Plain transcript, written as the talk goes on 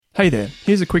Hey there,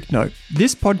 here's a quick note.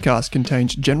 This podcast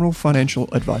contains general financial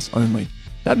advice only.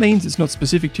 That means it's not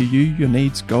specific to you, your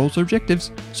needs, goals, or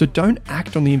objectives, so don't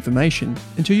act on the information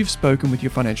until you've spoken with your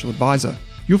financial advisor.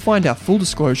 You'll find our full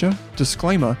disclosure,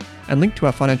 disclaimer, and link to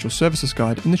our financial services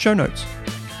guide in the show notes.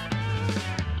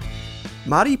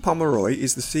 Marty Pomeroy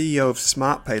is the CEO of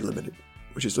Smartpay Limited,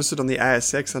 which is listed on the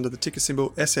ASX under the ticker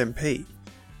symbol SMP.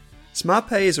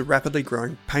 Smartpay is a rapidly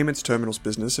growing payments terminals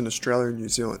business in Australia and New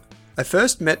Zealand. I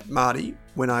first met Marty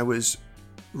when I was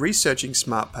researching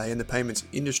Smartpay and the payments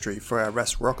industry for our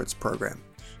RAS Rockets program.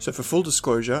 So for full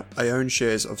disclosure, I own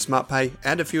shares of Smartpay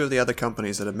and a few of the other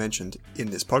companies that are mentioned in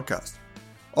this podcast.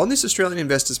 On this Australian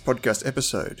Investors Podcast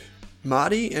episode,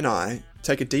 Marty and I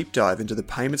take a deep dive into the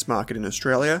payments market in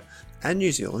Australia and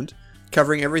New Zealand,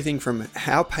 covering everything from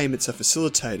how payments are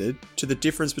facilitated to the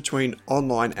difference between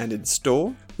online and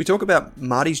in-store. We talk about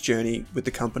Marty's journey with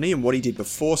the company and what he did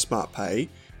before Smartpay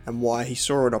and why he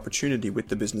saw an opportunity with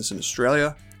the business in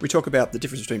Australia. We talk about the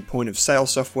difference between point of sale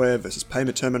software versus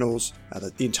payment terminals,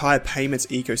 the entire payments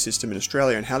ecosystem in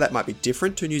Australia and how that might be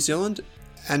different to New Zealand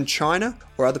and China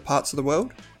or other parts of the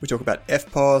world. We talk about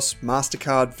FPOS,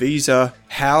 MasterCard, Visa,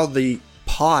 how the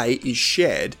pie is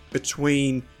shared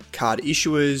between card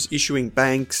issuers, issuing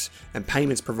banks, and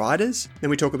payments providers.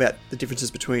 Then we talk about the differences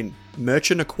between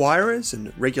merchant acquirers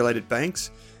and regulated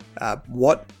banks,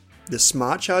 what the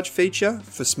Smart Charge feature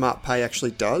for Smartpay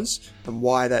actually does, and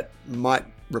why that might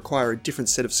require a different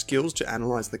set of skills to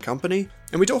analyze the company.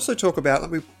 And we'd also talk about,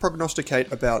 we prognosticate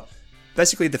about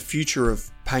basically the future of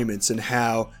payments and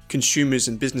how consumers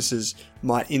and businesses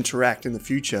might interact in the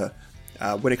future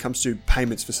when it comes to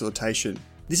payments facilitation.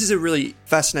 This is a really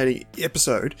fascinating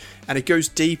episode and it goes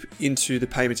deep into the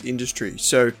payments industry.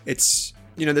 So it's,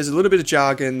 there's a little bit of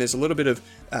jargon, there's a little bit of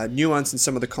nuance in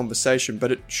some of the conversation,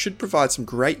 but it should provide some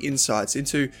great insights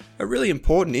into a really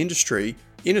important industry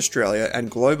in Australia and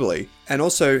globally, and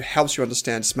also helps you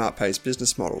understand Smartpay's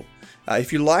business model.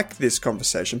 If you like this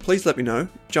conversation, please let me know.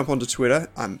 Jump onto Twitter,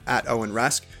 I'm at Owen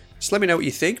Rask. Just let me know what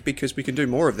you think because we can do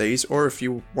more of these, or if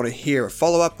you want to hear a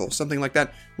follow-up or something like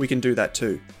that, we can do that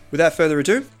too. Without further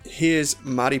ado, here's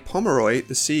Marty Pomeroy,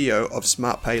 the CEO of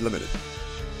Smartpay Limited.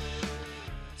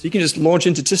 So you can just launch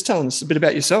into just telling us a bit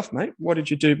about yourself, mate. What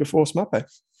did you do before Smartpay?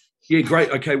 Yeah,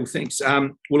 great. Okay, well, thanks.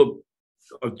 Well,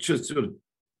 I just sort of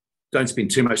don't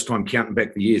spend too much time counting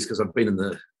back the years because I've been in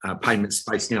the payment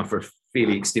space now for a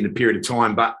fairly extended period of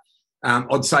time. But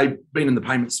I'd say been in the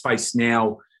payment space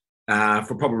now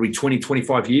for probably 20,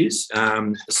 25 years.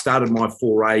 Started my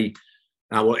foray,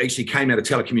 actually came out of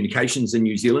telecommunications in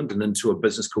New Zealand and into a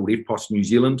business called FPOS New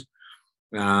Zealand.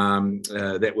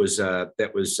 That was at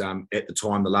the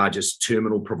time the largest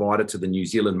terminal provider to the New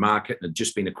Zealand market and had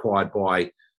just been acquired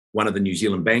by one of the New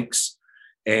Zealand banks.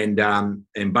 And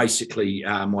basically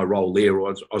my role there,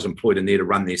 I was employed in there to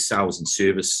run their sales and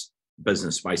service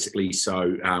business, basically.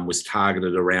 So was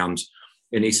targeted around,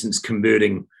 in essence,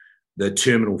 converting the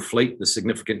terminal fleet, the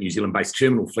significant New Zealand-based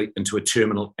terminal fleet, into a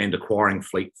terminal and acquiring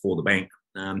fleet for the bank.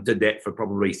 Did that for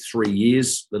probably 3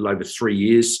 years, a little over 3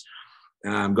 years.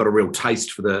 Got a real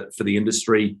taste for the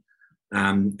industry,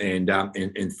 and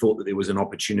thought that there was an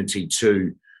opportunity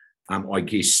to,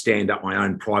 stand up my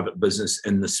own private business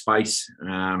in the space,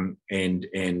 and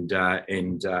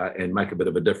make a bit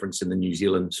of a difference in the New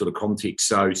Zealand sort of context.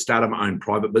 So started my own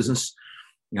private business,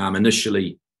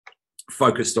 initially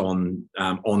focused on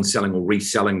selling or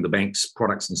reselling the bank's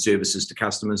products and services to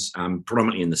customers,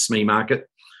 predominantly in the SME market.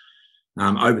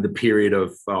 Over the period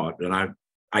of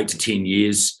 8 to 10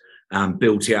 years,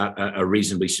 built out a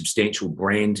reasonably substantial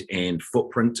brand and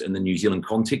footprint in the New Zealand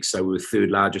context. So we were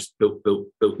third largest, built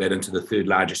that into the third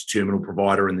largest terminal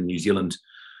provider in the New Zealand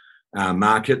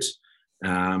market.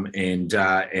 And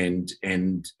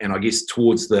I guess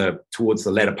towards the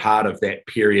latter part of that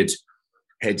period,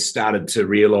 had started to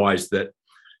realise that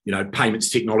payments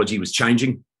technology was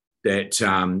changing. That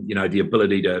the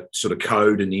ability to sort of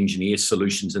code and engineer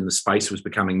solutions in the space was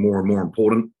becoming more and more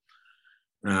important.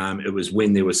 It was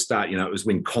when it was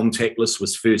when contactless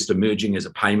was first emerging as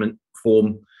a payment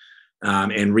form,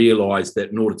 and realised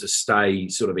that in order to stay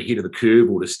sort of ahead of the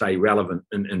curve or to stay relevant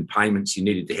in payments, you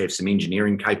needed to have some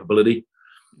engineering capability.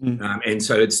 And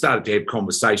so it started to have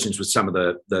conversations with some of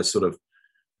the sort of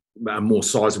more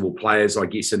sizable players, I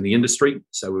guess, in the industry.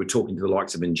 So we were talking to the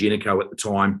likes of Ingenico at the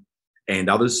time and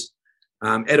others.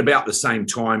 At about the same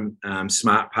time,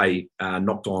 Smartpay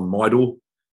knocked on my door,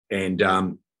 and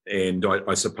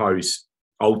I suppose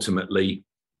ultimately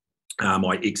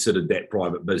I exited that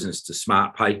private business to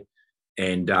Smartpay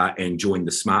and joined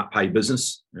the Smartpay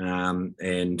business.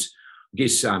 And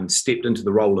stepped into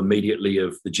the role immediately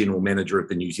of the general manager of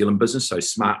the New Zealand business. So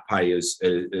Smartpay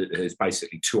is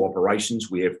basically two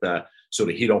operations. We have the sort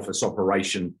of head office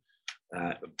operation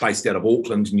based out of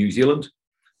Auckland, New Zealand.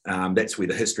 That's where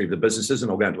the history of the business is,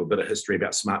 and I'll go into a bit of history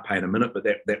about Smartpay in a minute, but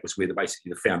that was where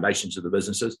basically the foundations of the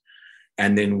business is.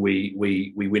 And then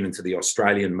we went into the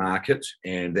Australian market,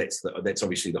 and that's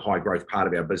obviously the high growth part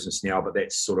of our business now, but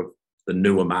that's sort of the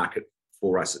newer market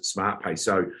for us at Smartpay.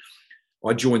 So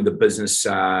I joined the business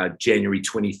January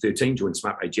 2013, joined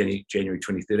Smartpay January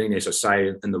 2013, as I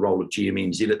say, in the role of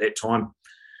GMNZ at that time.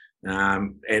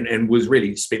 And was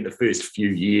really spent the first few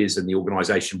years in the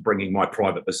organisation bringing my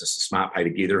private business to Smartpay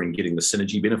together and getting the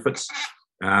synergy benefits.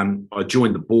 I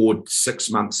joined the board 6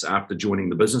 months after joining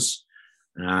the business.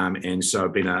 And so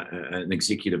I've been an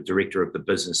executive director of the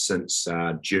business since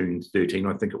June 13,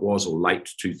 I think it was, or late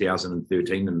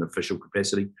 2013 in the official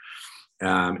capacity,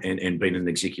 and been an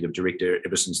executive director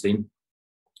ever since then.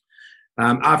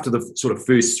 After the sort of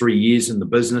first 3 years in the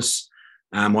business,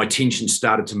 my attention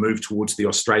started to move towards the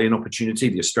Australian opportunity.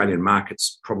 The Australian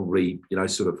market's probably,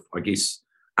 sort of, I guess,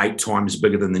 8 times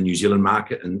bigger than the New Zealand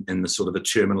market in the sort of the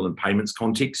terminal and payments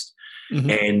context. Mm-hmm.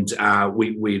 And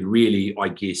we'd really, I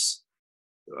guess,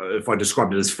 if I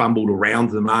described it as fumbled around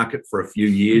the market for a few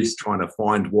years, trying to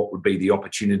find what would be the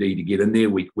opportunity to get in there.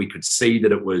 We could see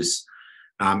that it was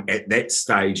at that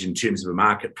stage in terms of a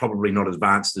market probably not as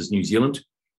advanced as New Zealand,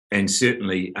 and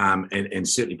certainly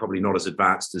certainly probably not as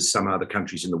advanced as some other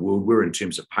countries in the world were in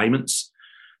terms of payments.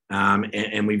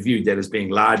 And we viewed that as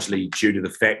being largely due to the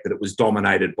fact that it was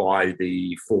dominated by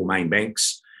the 4 main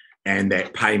banks, and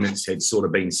that payments had sort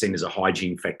of been seen as a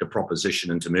hygiene factor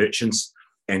proposition into merchants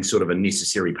and sort of a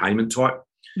necessary payment type.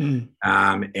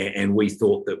 And we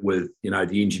thought that with,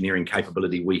 the engineering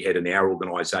capability we had in our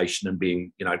organisation and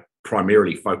being,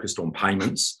 primarily focused on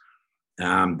payments,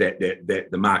 that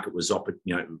the market was,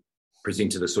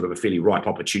 presented a sort of a fairly ripe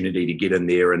opportunity to get in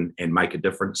there and make a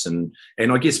difference. And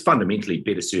I guess fundamentally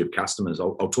better serve customers.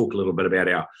 I'll talk a little bit about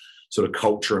our sort of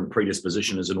culture and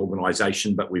predisposition as an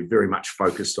organisation, but we're very much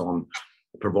focused on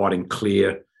providing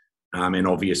clear and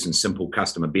obvious and simple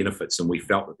customer benefits. And we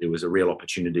felt that there was a real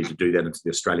opportunity to do that into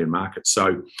the Australian market.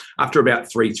 So after about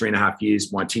 3.5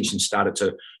 years, my attention started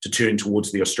to turn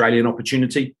towards the Australian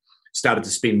opportunity, started to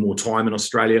spend more time in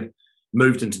Australia,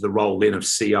 moved into the role then of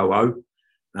COO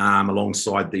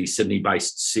alongside the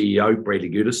Sydney-based CEO, Bradley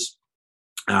Gudis.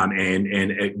 And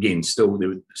again,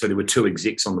 there were 2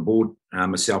 execs on the board,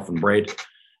 myself and Brad,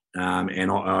 and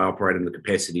I operated in the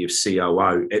capacity of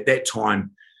COO. At that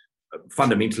time,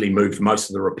 fundamentally moved most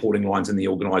of the reporting lines in the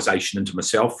organisation into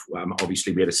myself.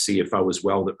 Obviously, we had a CFO as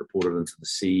well that reported into the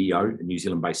CEO, a New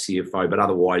Zealand-based CFO, but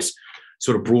otherwise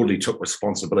sort of broadly took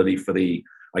responsibility for the,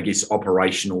 I guess,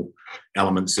 operational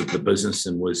elements of the business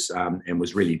and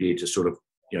was really there to sort of,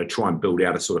 try and build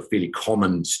out a sort of fairly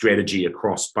common strategy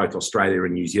across both Australia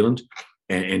and New Zealand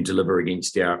and deliver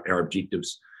against our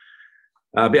objectives.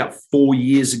 About 4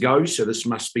 years ago, so this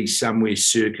must be somewhere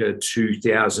circa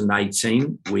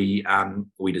 2018, we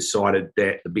decided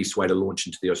that the best way to launch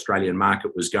into the Australian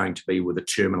market was going to be with a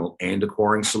terminal and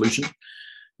acquiring solution.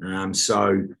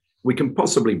 So we can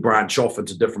possibly branch off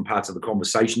into different parts of the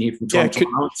conversation here from time to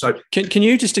time. So can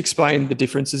you just explain the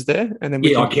differences there? And then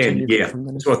I can. Yeah.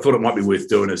 So I thought it might be worth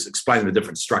doing is explaining the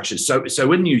different structures.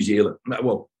 So in New Zealand,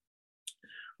 well,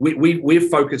 we're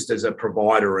focused as a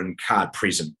provider in card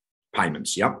present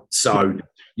payments. Yeah. So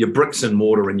your bricks and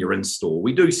mortar and your in-store.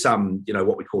 We do some,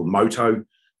 what we call moto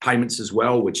payments as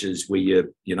well, which is where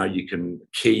you can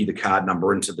key the card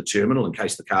number into the terminal in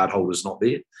case the card holder's not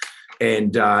there.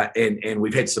 And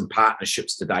we've had some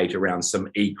partnerships to date around some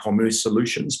e-commerce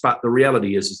solutions. But the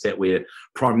reality is that we're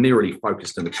primarily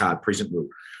focused in the card present world.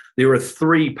 There are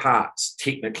 3 parts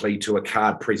technically to a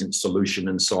card present solution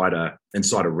inside a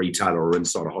retailer or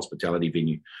inside a hospitality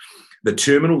venue. The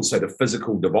terminal, so the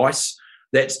physical device,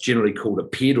 that's generally called a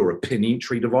PED or a PIN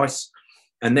entry device.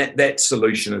 And that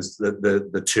solution is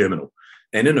the terminal.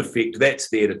 And in effect, that's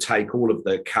there to take all of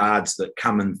the cards that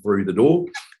come in through the door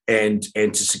and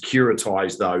to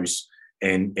securitize those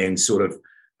and sort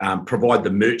of provide the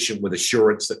merchant with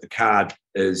assurance that the card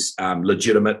is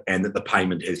legitimate and that the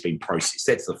payment has been processed.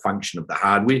 That's the function of the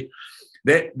hardware.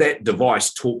 That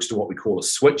device talks to what we call a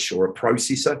switch or a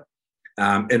processor.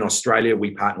 In Australia,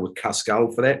 we partner with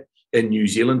Cuscal for that. In New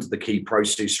Zealand, the key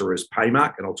processor is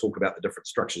Paymark, and I'll talk about the different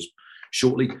structures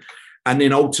shortly. And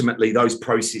then ultimately, those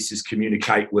processors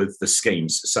communicate with the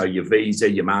schemes. So your Visa,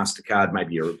 your MasterCard,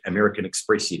 maybe your American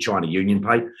Express, your China Union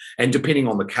Pay. And depending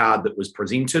on the card that was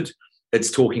presented,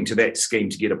 it's talking to that scheme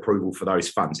to get approval for those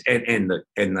funds and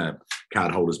the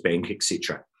cardholder's bank,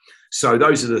 etc. So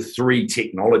those are the three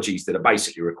technologies that are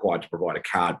basically required to provide a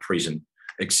card present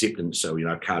acceptance, so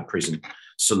card present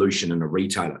solution in a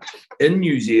retailer. In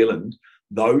New Zealand,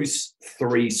 those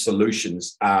three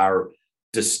solutions are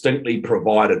distinctly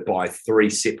provided by three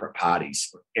separate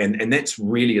parties, and that's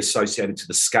really associated to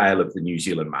the scale of the New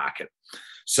Zealand market.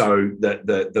 So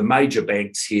the major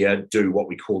banks here do what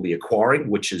we call the acquiring,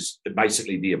 which is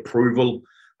basically the approval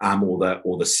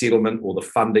or the settlement or the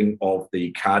funding of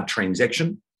the card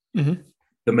transaction. Mm-hmm.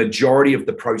 The majority of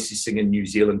the processing in New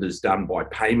Zealand is done by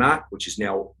Paymark, which is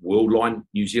now Worldline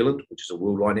New Zealand, which is a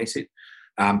Worldline asset.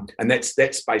 And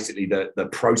that's basically the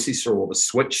processor or the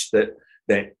switch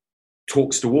that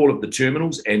talks to all of the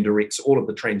terminals and directs all of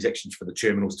the transactions for the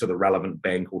terminals to the relevant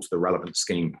bank or to the relevant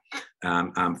scheme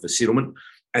for settlement.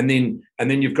 And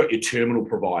then you've got your terminal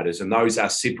providers, and those are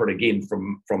separate again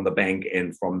from the bank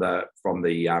and from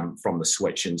the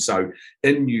switch. And so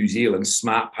in New Zealand,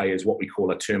 Smartpay is what we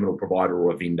call a terminal provider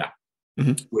or a vendor.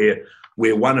 Mm-hmm.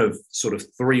 We're one of sort of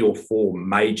 3 or 4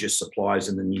 major suppliers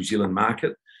in the New Zealand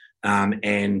market.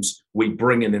 And we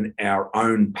bring in our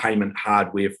own payment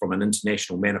hardware from an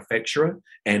international manufacturer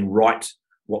and write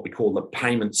what we call the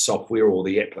payment software or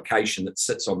the application that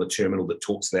sits on the terminal that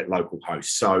talks to that local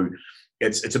host. So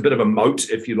it's a bit of a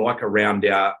moat, if you like, around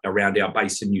our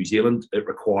base in New Zealand. It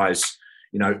requires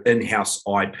in-house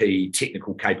IP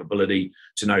technical capability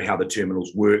to know how the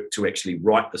terminals work, to actually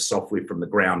write the software from the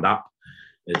ground up.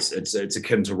 It's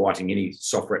akin to writing any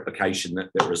software application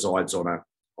that resides on a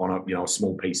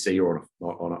small PC or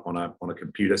on a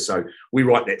computer. So we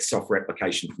write that software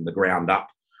application from the ground up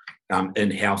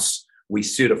in-house. We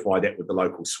certify that with the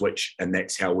local switch, and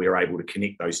that's how we're able to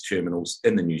connect those terminals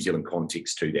in the New Zealand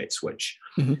context to that switch.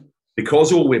 Mm-hmm.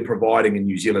 Because all we're providing in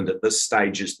New Zealand at this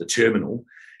stage is the terminal,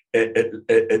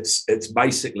 it's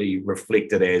basically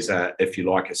reflected as a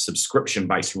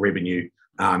subscription-based revenue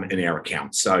in our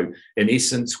account. So in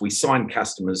essence, we sign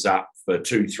customers up for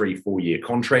 2, 3, 4-year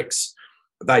contracts.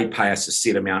 They pay us a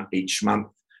set amount each month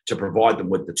to provide them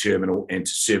with the terminal and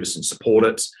to service and support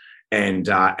it. And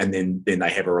then they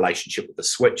have a relationship with the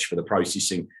switch for the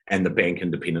processing and the bank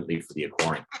independently for the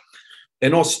acquiring.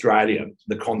 In Australia,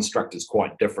 the construct is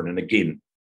quite different, and again,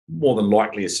 more than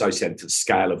likely associated to the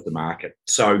scale of the market.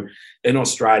 So in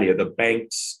Australia, the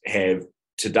banks have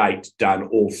to date done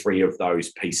all 3 of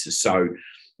those pieces. So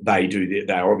they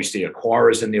are obviously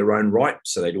acquirers in their own right.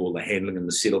 So they do all the handling and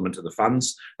the settlement of the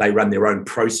funds. They run their own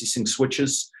processing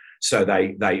switches. So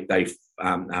they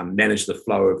manage the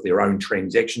flow of their own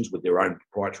transactions with their own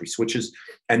proprietary switches.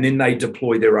 And then they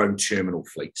deploy their own terminal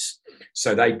fleets.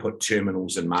 So they put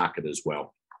terminals in market as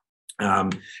well.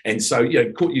 And so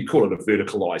you call it a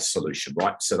verticalized solution,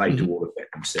 right? So they do all of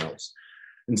that themselves.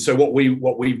 And so what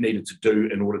we've needed to do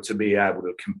in order to be able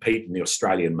to compete in the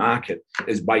Australian market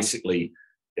is basically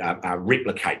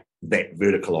replicate that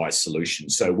verticalized solution.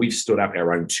 So we've stood up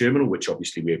our own terminal, which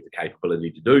obviously we have the capability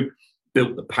to do,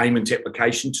 built the payment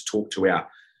application to talk to our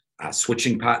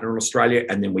switching partner in Australia,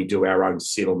 and then we do our own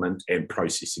settlement and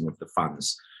processing of the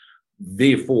funds.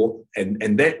 Therefore,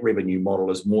 and that revenue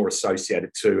model is more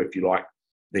associated to, if you like,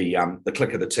 the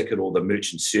click of the ticket or the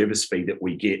merchant service fee that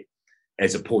we get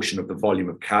as a portion of the volume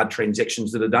of card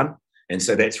transactions that are done. And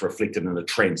so that's reflected in the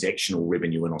transactional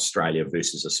revenue in Australia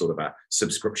versus a sort of a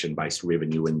subscription-based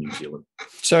revenue in New Zealand.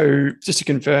 So just to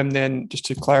confirm then, just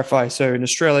to clarify, so in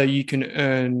Australia, you can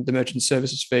earn the merchant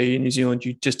services fee. In New Zealand,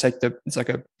 you just take it's like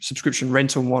a subscription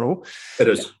rental model. It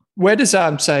is. Where does,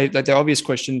 say, like the obvious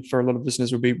question for a lot of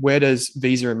listeners would be, where does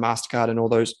Visa and MasterCard and all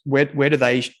those, where do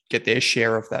they get their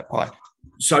share of that pie?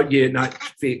 So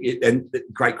and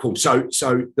great call. So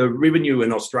the revenue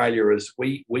in Australia is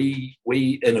we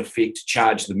in effect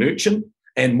charge the merchant,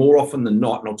 and more often than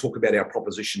not, and I'll talk about our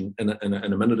proposition in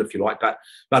a minute if you like,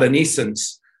 but in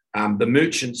essence, the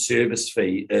merchant service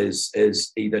fee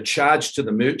is either charged to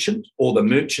the merchant or the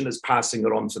merchant is passing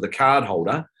it on to the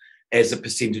cardholder as a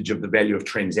percentage of the value of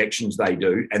transactions they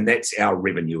do, and that's our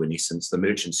revenue in essence. The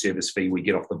merchant service fee we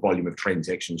get off the volume of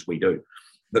transactions we do.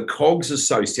 The COGS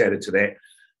associated to that,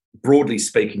 broadly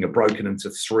speaking, are broken into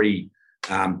 3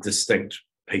 distinct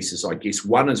pieces, I guess.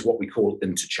 One is what we call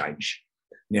interchange.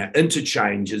 Now,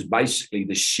 interchange is basically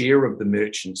the share of the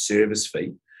merchant service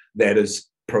fee that is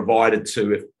provided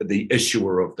to the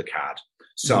issuer of the card.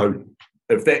 So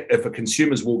if a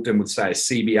consumer's walked in with, say, a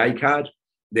CBA card,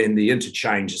 then the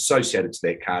interchange associated to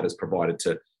that card is provided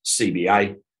to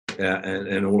CBA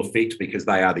in all effect, because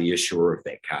they are the issuer of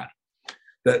that card.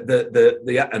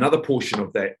 Another portion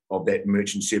of that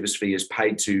merchant service fee is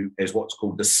paid as what's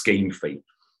called the scheme fee,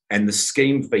 and the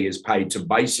scheme fee is paid to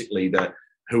basically the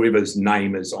whoever's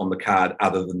name is on the card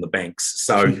other than the bank's.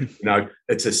 So,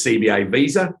 it's a CBA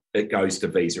Visa, it goes to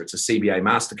Visa. It's a CBA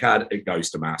MasterCard, it goes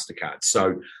to MasterCard.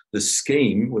 So the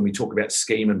scheme, when we talk about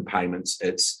scheme and payments,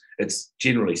 it's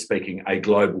generally speaking a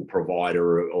global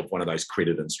provider of one of those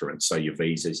credit instruments. So your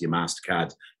Visas, your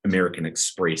MasterCards, American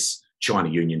Express, China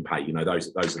Union Pay, those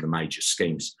are the major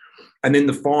schemes. And then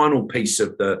the final piece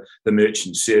of the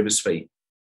merchant service fee,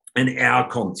 in our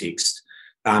context,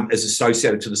 is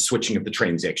associated to the switching of the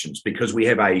transactions. Because we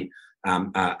have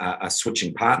a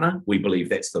switching partner, we believe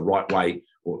that's the right way,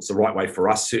 or it's the right way for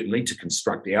us certainly to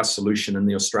construct our solution in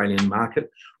the Australian market,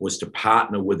 was to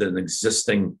partner with an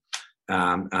existing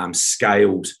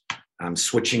scaled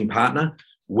switching partner.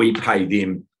 We pay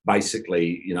them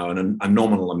basically, a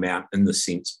nominal amount in the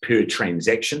sense per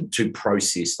transaction to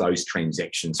process those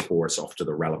transactions for us off to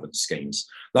the relevant schemes.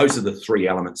 Those are the three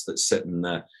elements that sit in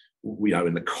the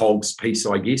COGS piece,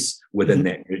 I guess, within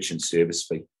that merchant service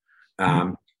fee.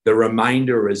 The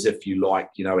remainder is, if you like,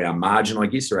 our margin, I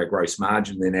guess, or our gross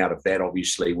margin. Then out of that,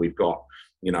 obviously, we've got,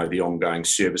 the ongoing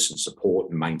service and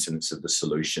support and maintenance of the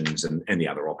solutions and the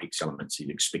other OPEX elements you'd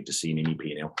expect to see in any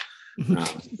P&L.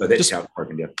 So that's how it's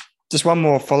broken down. Just one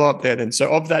more follow-up there then. So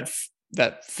of that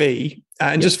fee,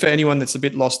 and just for anyone that's a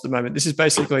bit lost at the moment, this is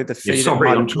basically the fee.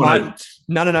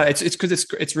 No. It's because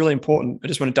it's really important. I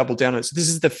just want to double down on it. So this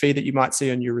is the fee that you might see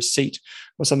on your receipt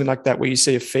or something like that, where you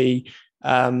see a fee,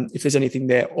 if there's anything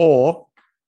there, or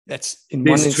that's in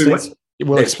one instance.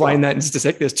 We'll explain that in just a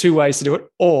sec. There's two ways to do it,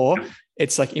 or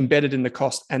it's like embedded in the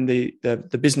cost, and the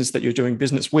business that you're doing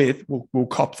business with will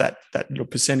cop that your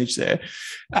percentage there.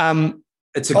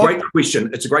 It's a great question.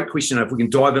 It's a great question. If we can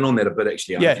dive in on that a bit,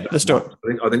 actually. Yeah, let's do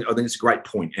it. I think it's a great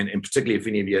point, and particularly if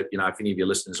any of you, if any of your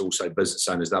listeners are also business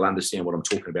owners, they'll understand what I'm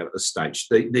talking about at this stage.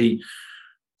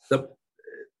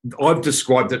 I've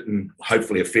described it in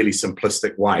hopefully a fairly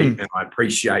simplistic way, and I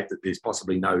appreciate that there's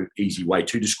possibly no easy way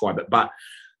to describe it, but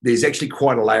there's actually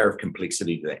quite a layer of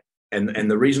complexity to that.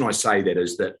 And the reason I say that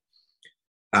is that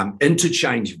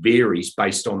interchange varies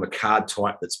based on the card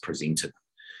type that's presented.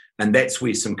 And that's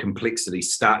where some complexity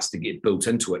starts to get built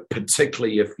into it,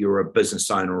 particularly if you're a business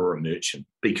owner or a merchant.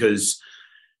 Because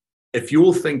if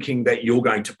you're thinking that you're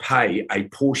going to pay a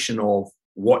portion of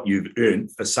what you've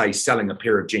earned for, say, selling a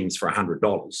pair of jeans for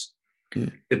 $100,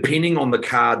 depending on the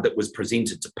card that was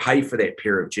presented to pay for that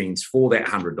pair of jeans for that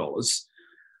 $100,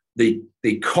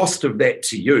 the cost of that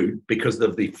to you, because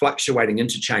of the fluctuating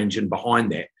interchange and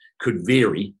behind that, could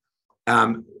vary.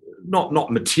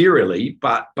 Not materially,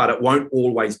 but it won't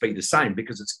always be the same,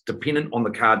 because it's dependent on the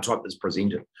card type that's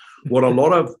presented. What a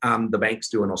lot of the banks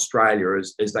do in Australia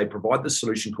is they provide the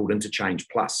solution called Interchange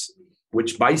Plus,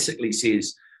 which basically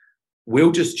says,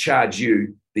 we'll just charge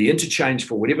you the interchange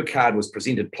for whatever card was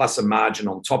presented plus a margin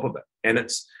on top of it. And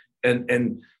it's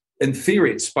and in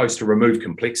theory, it's supposed to remove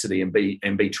complexity and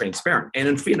be transparent. And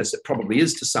in fairness, it probably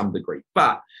is to some degree,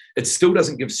 but it still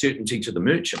doesn't give certainty to the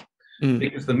merchant.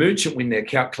 Because the merchant, when they're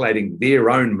calculating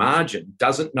their own margin,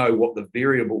 doesn't know what the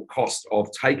variable cost of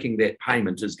taking that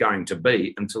payment is going to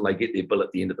be until they get their bill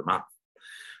at the end of the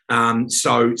month.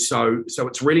 So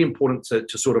it's really important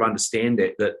to sort of understand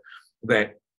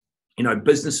that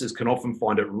businesses can often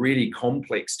find it really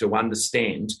complex to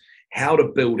understand how to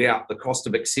build out the cost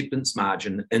of acceptance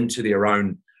margin into their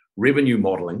own revenue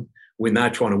modelling when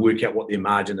they're trying to work out what their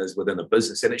margin is within a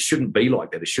business. And it shouldn't be like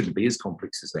that. It shouldn't be as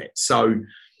complex as that. So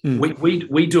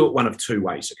we do it one of two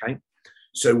ways, okay?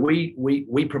 So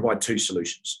we provide two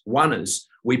solutions. One is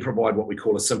we provide what we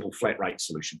call a simple flat rate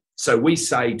solution. So we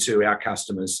say to our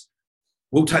customers,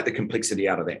 we'll take the complexity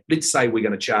out of that. Let's say we're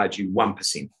going to charge you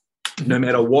 1%. No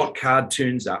matter what card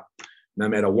turns up, no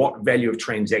matter what value of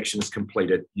transaction is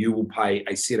completed, you will pay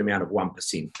a set amount of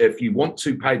 1%. If you want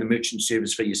to pay the merchant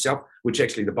service fee yourself, which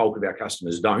actually the bulk of our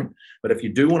customers don't, but if you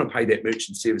do want to pay that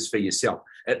merchant service fee yourself,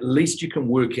 at least you can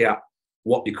work out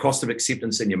what your cost of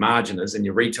acceptance and your margin is and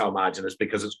your retail margin is,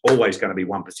 because it's always going to be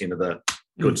 1% of the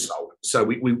goods sold. So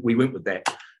we went with that.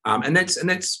 And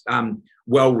that's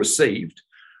well received.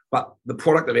 But the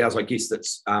product of ours, I guess,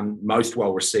 that's most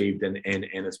well received and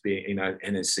it's been,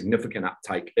 and a significant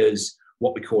uptake is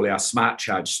what we call our Smart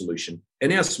Charge solution.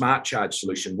 In our Smart Charge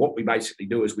solution, what we basically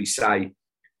do is we say,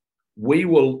 we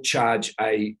will charge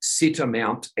a set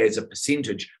amount as a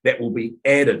percentage that will be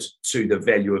added to the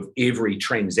value of every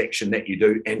transaction that you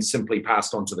do and simply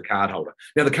passed on to the cardholder.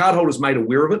 Now, the cardholder is made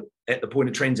aware of it at the point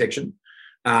of transaction.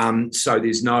 So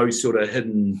there's no sort of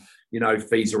hidden,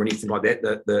 fees or anything like that.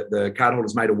 The cardholder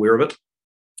is made aware of it.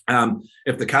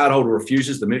 If the cardholder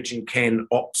refuses, the merchant can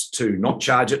opt to not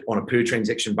charge it on a per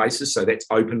transaction basis. So that's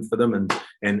open for them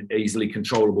and easily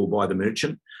controllable by the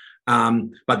merchant.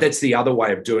 But that's the other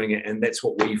way of doing it, and that's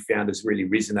what we found has really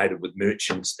resonated with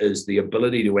merchants, is the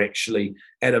ability to actually,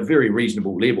 at a very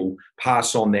reasonable level,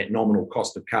 pass on that nominal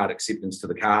cost of card acceptance to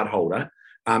the card holder.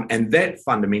 And that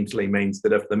fundamentally means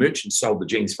that if the merchant sold the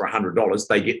jeans for $100,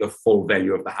 they get the full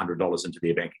value of the $100 into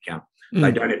their bank account.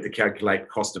 They don't have to calculate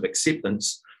cost of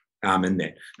acceptance in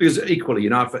that. Because equally,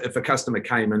 if a customer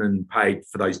came in and paid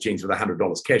for those jeans with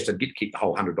 $100 cash, they'd get to keep the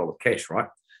whole $100 cash, right?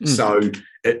 So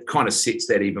it kind of sets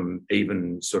that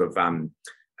even sort of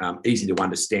easy to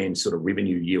understand sort of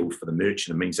revenue yield for the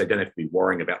merchant. It means they don't have to be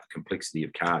worrying about the complexity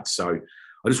of cards. So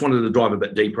I just wanted to dive a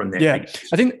bit deeper in that. Yeah,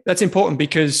 I think that's important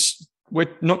because we're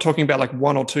not talking about like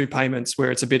one or two payments where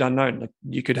it's a bit unknown. Like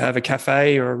you could have a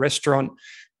cafe or a restaurant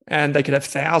and they could have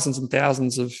thousands and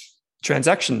thousands of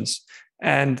transactions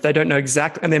and they don't know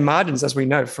exactly, and their margins, as we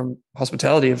know from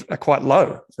hospitality, are quite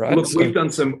low, right? Look,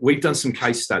 we've done some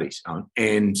case studies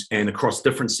and across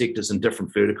different sectors and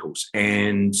different verticals.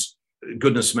 And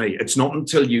goodness me, it's not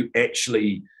until you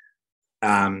actually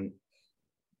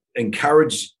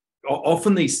encourage.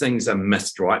 Often these things are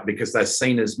missed, right? Because they're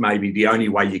seen as maybe the only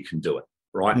way you can do it,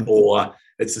 right? Or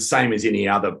it's the same as any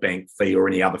other bank fee or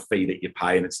any other fee that you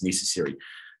pay and it's necessary.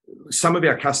 Some of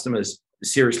our customers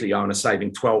seriously are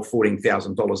saving $12,000,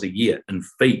 $14,000 a year in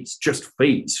fees, just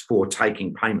fees for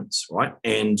taking payments, right?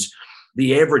 And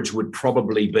the average would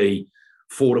probably be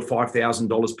 $4,000 to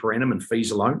 $5,000 per annum in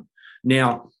fees alone.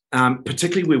 Now,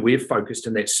 particularly where we're focused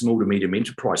in that small to medium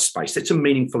enterprise space, that's a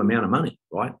meaningful amount of money,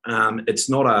 right? It's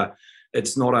not a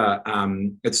small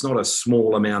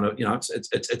amount of,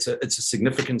 it's a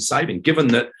significant saving, given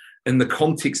that in the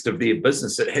context of their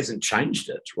business, it hasn't changed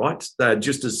it, right? They're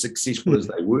just as successful as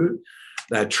they were.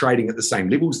 They're trading at the same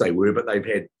levels they were, but they've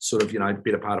had sort of,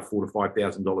 better part of $4,000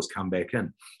 to $5,000 come back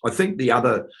in. I think the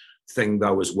other thing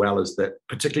though, as well, is that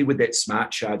particularly with that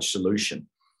smart charge solution,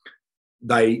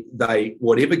 they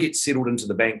whatever gets settled into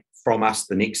the bank from us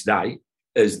the next day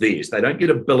is theirs. They don't get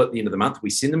a bill at the end of the month. We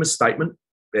send them a statement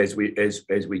as we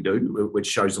do, which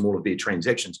shows them all of their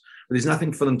transactions. But there's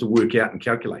nothing for them to work out and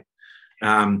calculate.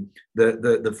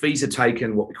 The fees are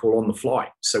taken what we call on the fly.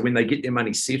 So when they get their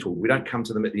money settled, we don't come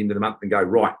to them at the end of the month and go,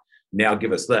 right, now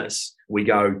give us this. We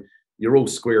go, you're all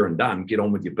square and done. Get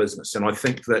on with your business. And I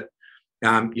think that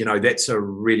that's a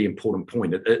really important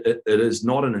point. It is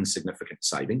not an insignificant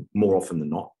saving, more often than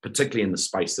not, particularly in the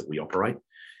space that we operate.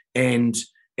 And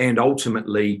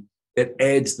ultimately, it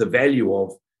adds the value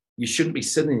of, you shouldn't be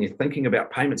sitting there thinking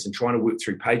about payments and trying to work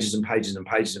through pages and pages and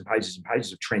pages and pages and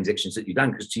pages of transactions that you've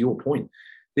done. Because to your point,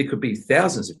 there could be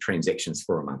thousands of transactions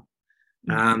for a month.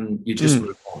 You just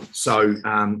move on. So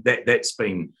that's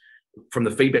been, from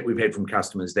the feedback we've had from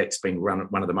customers, that's been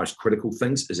one of the most critical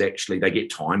things, is actually they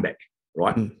get time back.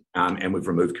 Right. And we've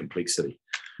removed complexity.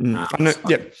 I know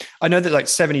that like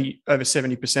over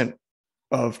 70%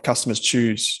 of customers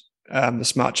choose the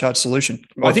smart charge solution.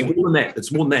 I think more than that.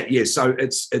 It's more than that. Yeah. So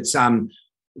it's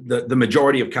the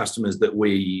majority of customers that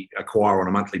we acquire on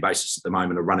a monthly basis at the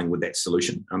moment are running with that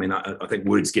solution. I mean, I think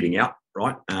word's getting out,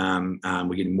 right?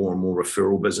 We're getting more and more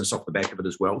referral business off the back of it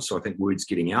as well. So I think word's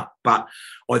getting out. But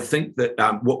I think that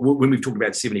when we've talked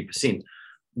about 70%,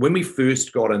 when we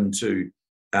first got into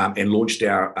and launched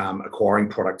our acquiring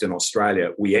product in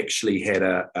Australia, we actually had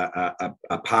a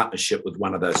partnership with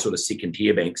one of the sort of second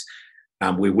tier banks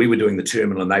where we were doing the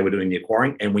terminal and they were doing the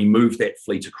acquiring, and we moved that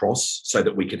fleet across so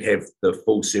that we could have the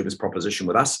full service proposition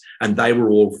with us, and they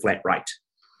were all flat rate.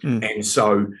 And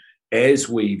so as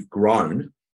we've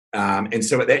grown, and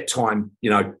so at that time,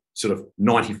 sort of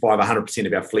 95, 100%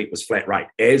 of our fleet was flat rate.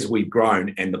 As we've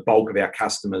grown and the bulk of our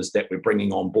customers that we're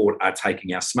bringing on board are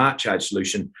taking our smart charge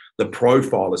solution, the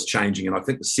profile is changing. And I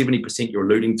think the 70% you're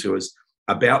alluding to is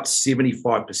about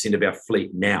 75% of our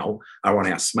fleet now are on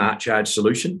our smart charge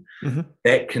solution.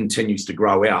 That continues to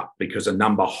grow out because a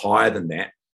number higher than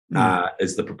that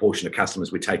is the proportion of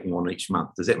customers we're taking on each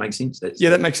month. Does that make sense?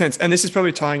 That makes sense. And this is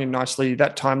probably tying in nicely,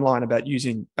 that timeline about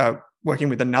working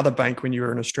with another bank when you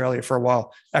were in Australia for a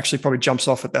while actually probably jumps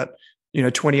off at that,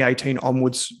 2018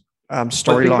 onwards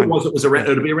storyline.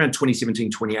 It'll be around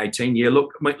 2017, 2018. Yeah,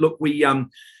 look, we,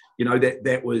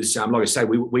 that was, like I say,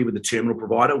 we were the terminal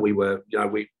provider. We were,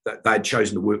 they'd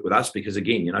chosen to work with us because,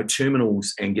 again,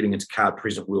 terminals and getting into card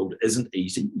present world isn't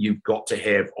easy. You've got to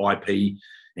have IP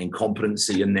and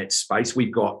competency in that space.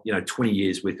 We've got, 20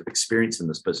 years worth of experience in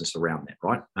this business around that,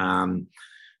 right?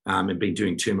 And been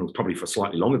doing terminals probably for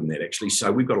slightly longer than that, actually.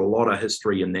 So we've got a lot of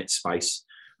history in that space,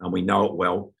 and we know it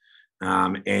well.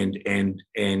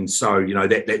 And so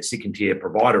that second tier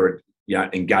provider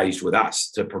engaged with us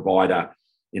to provide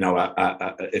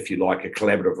if you like, a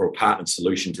collaborative or a partnered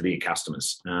solution to their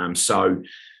customers. So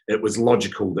it was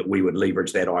logical that we would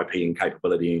leverage that IP and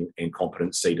capability and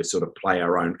competency to sort of play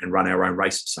our own and run our own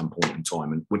race at some point in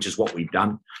time, and which is what we've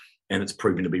done, and it's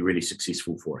proven to be really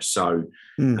successful for us. So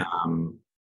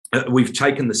we've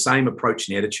taken the same approach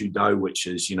and attitude, though, which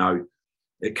is,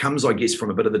 it comes, I guess, from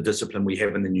a bit of the discipline we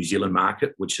have in the New Zealand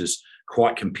market, which is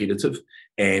quite competitive.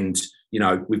 And,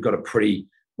 we've got a pretty,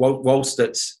 whilst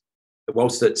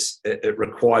it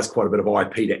requires quite a bit of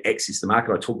IP to access the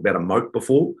market. I talked about a moat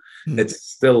before. It's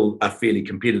still a fairly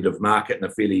competitive market and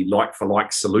a fairly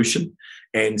like-for-like solution.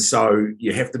 And so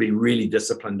you have to be really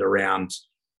disciplined around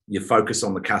your focus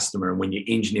on the customer, and when you're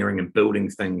engineering and building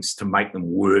things to make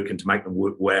them work and to make them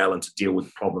work well and to deal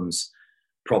with problems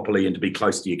properly and to be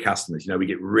close to your customers. We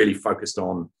get really focused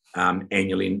on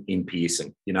annual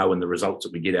NPSing, and the results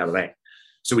that we get out of that.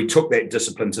 So we took that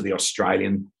discipline to the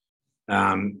Australian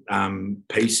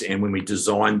piece, and when we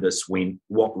designed this,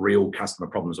 what real customer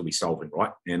problems are we solving,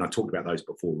 right? And I talked about those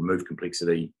before: remove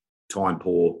complexity, time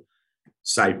poor,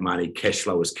 save money, cash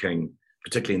flow is king,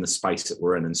 particularly in the space that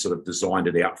we're in, and sort of designed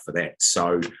it out for that.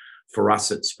 So for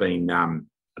us, it's been a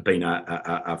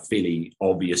fairly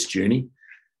obvious journey,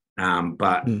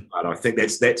 but I think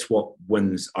that's what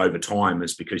wins over time,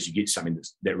 is because you get something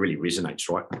that really resonates,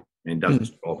 right, and does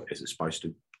its job as it's supposed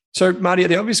to. So, Marty,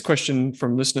 the obvious question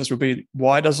from listeners would be,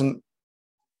 why doesn't,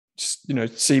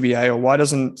 CBA, or why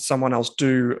doesn't someone else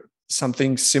do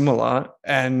something similar,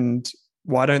 and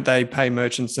why don't they pay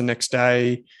merchants the next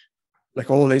day? Like,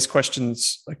 all of these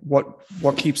questions, like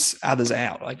what keeps others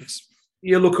out, I guess.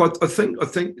 Yeah, look, I think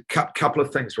a couple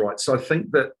of things, right? So I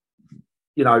think that,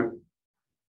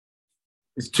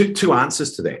 there's two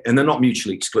answers to that, and they're not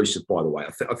mutually exclusive, by the way.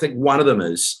 I think one of them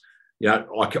is,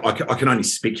 I can only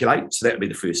speculate, so that would be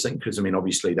the first thing, because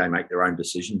obviously they make their own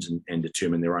decisions and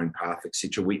determine their own path,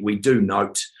 etc. We do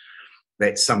note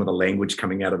that some of the language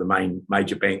coming out of the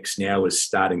major banks now is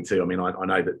starting to. I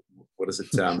know that, what is it?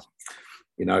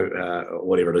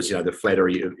 Whatever it is, the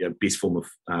flattery, best form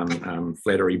of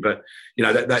flattery, but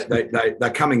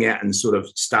they're coming out and sort of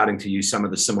starting to use some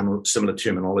of the similar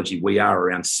terminology we are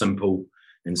around simple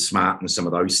and smart and some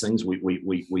of those things.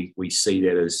 We see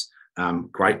that as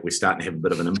great. We're starting to have a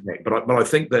bit of an impact, but I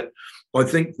think that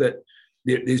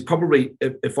there's probably,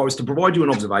 if I was to provide you an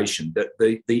observation, that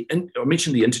I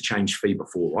mentioned the interchange fee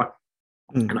before, right?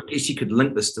 And I guess you could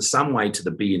link this to some way to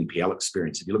the BNPL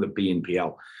experience. If you look at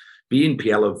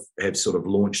BNPL have sort of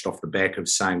launched off the back of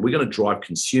saying, we're going to drive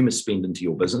consumer spend into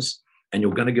your business, and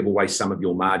you're going to give away some of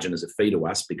your margin as a fee to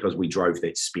us because we drove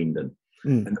that spend in.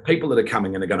 And the people that are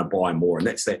coming in are going to buy more. And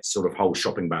that's that sort of whole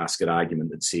shopping basket argument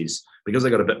that says, because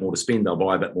they've got a bit more to spend, they'll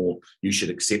buy a bit more, you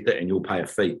should accept it and you'll pay a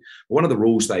fee. One of the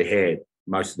rules they had,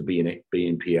 most of the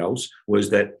BNPLs, was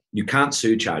that you can't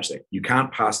surcharge that. You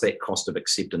can't pass that cost of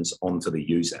acceptance onto the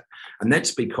user. And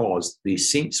that's because the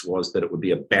sense was that it would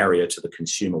be a barrier to the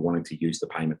consumer wanting to use the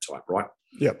payment type, right?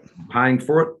 Yep. I'm paying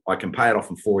for it. I can pay it off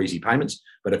in 4 easy payments.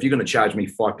 But if you're going to charge me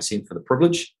 5% for the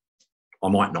privilege, I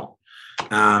might not.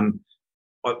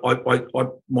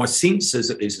 My sense is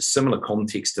that there's a similar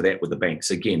context to that with the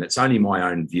banks. Again, it's only my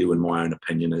own view and my own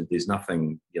opinion. There's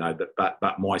nothing,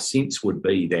 but my sense would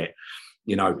be that,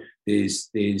 there's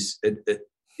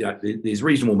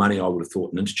reasonable money, I would have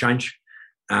thought, in interchange.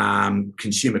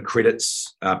 Consumer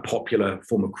credits, popular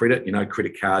form of credit.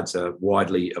 Credit cards are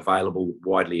widely available,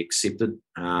 widely accepted,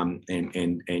 and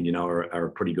are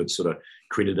a pretty good sort of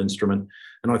credit instrument.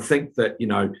 And I think that,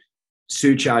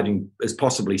 surcharging is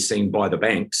possibly seen by the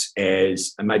banks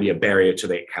as maybe a barrier to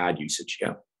that card usage.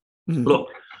 Yeah. Look,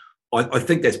 I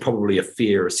think that's probably a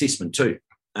fair assessment too.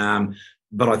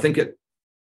 But I think it,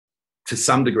 to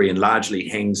some degree and largely,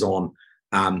 hangs on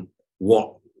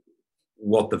what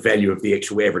the value of the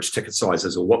actual average ticket size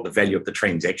is, or what the value of the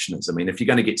transaction is. If you're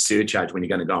going to get surcharged when you're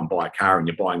going to go and buy a car and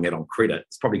you're buying that on credit,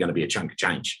 it's probably going to be a chunk of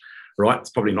change, right? It's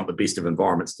probably not the best of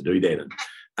environments to do that in.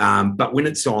 But when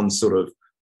it's on sort of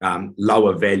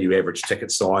lower value average ticket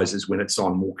sizes, when it's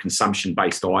on more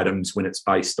consumption-based items, when it's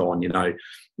based on, you're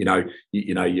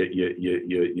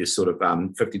sort of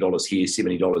 $50 here,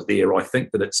 $70 there, I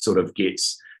think that it sort of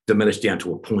gets diminished down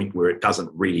to a point where it doesn't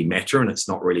really matter, and it's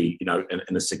not really,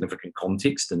 in a significant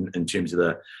context in terms of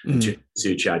the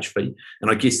surcharge fee. And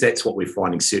I guess that's what we're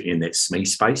finding certainly in that SME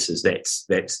space, is that's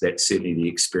certainly the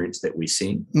experience that we're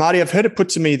seeing. Marty, I've heard it put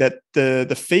to me that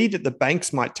the fee that the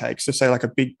banks might take, so say like a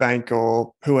big bank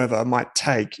or whoever might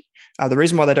take, the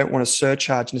reason why they don't want to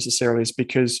surcharge necessarily is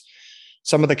because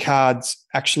some of the cards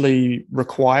actually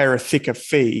require a thicker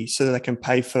fee so that they can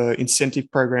pay for incentive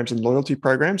programs and loyalty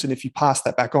programs. And if you pass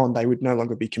that back on, they would no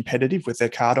longer be competitive with their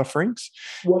card offerings.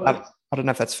 I don't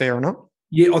know if that's fair or not.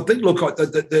 Yeah, I think, look,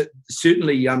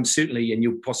 certainly, and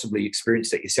you'll possibly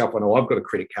experience that yourself. I know I've got a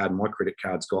credit card, and my credit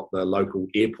card's got the local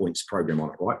AirPoints program on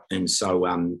it, right? And so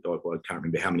I can't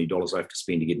remember how many dollars I have to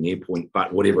spend to get an AirPoint,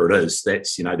 but whatever it is,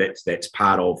 that's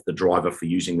part of the driver for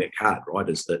using that card, right?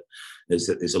 Is that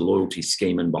there's a loyalty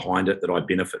scheme in behind it that I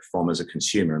benefit from as a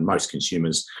consumer, and most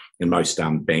consumers and most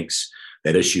banks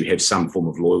that issue have some form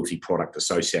of loyalty product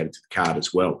associated to the card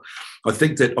as well. I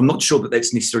think that I'm not sure that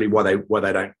that's necessarily why they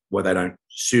don't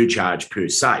surcharge per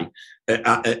se,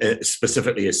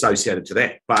 specifically associated to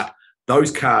that. But those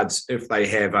cards, if they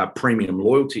have a premium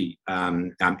loyalty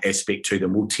aspect to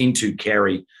them, will tend to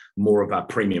carry more of a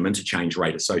premium interchange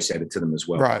rate associated to them as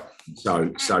well. Right.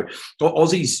 So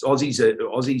Aussies.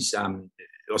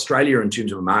 Australia, in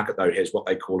terms of a market, though, has what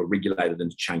they call a regulated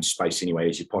interchange space anyway,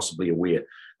 as you're possibly aware.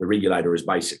 The regulator has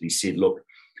basically said, look,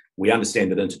 we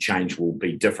understand that interchange will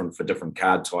be different for different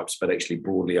card types, but actually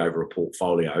broadly over a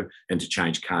portfolio,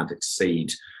 interchange can't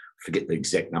exceed, forget the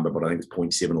exact number, but I think it's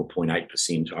 0.7 or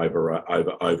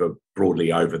 0.8% over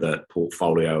broadly over the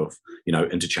portfolio of,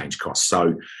 interchange costs.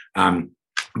 So,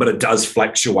 but it does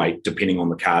fluctuate depending on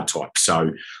the card type.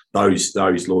 So those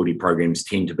loyalty programs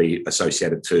tend to be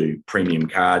associated to premium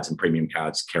cards, and premium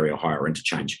cards carry a higher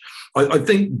interchange. I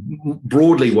think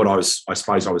broadly what I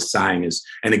suppose I was saying is,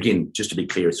 and again, just to be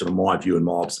clear, it's sort of my view and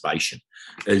my observation,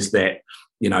 is that,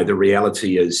 the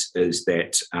reality is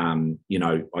that,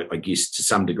 I guess to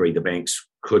some degree the banks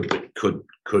could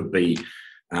be,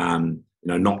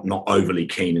 not overly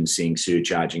keen in seeing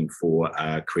surcharging for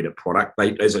a credit product.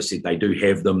 As I said, they do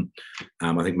have them.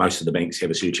 I think most of the banks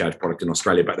have a surcharge product in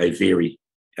Australia, but they vary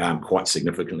quite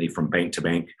significantly from bank to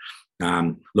bank.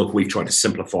 Look, we've tried to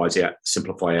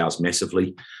simplify ours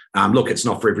massively. Look, it's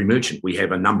not for every merchant. We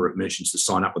have a number of merchants that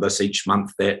sign up with us each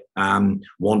month that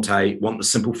want the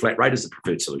simple flat rate as the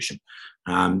preferred solution.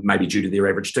 Maybe due to their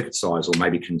average ticket size, or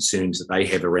maybe concerns that they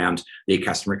have around their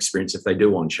customer experience if they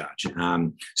do on charge.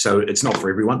 So it's not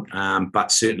for everyone,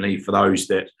 but certainly for those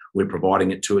that we're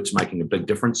providing it to, it's making a big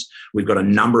difference. We've got a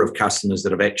number of customers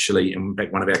that have actually, in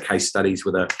fact, one of our case studies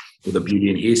with a beauty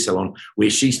and hair salon,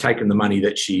 where she's taken the money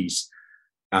that she's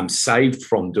saved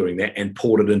from doing that and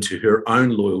poured it into her own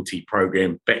loyalty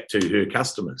program back to her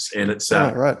customers. And it's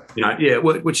right.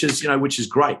 Which is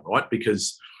great, right?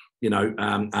 Because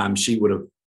she would have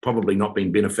probably not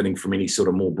been benefiting from any sort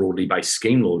of more broadly based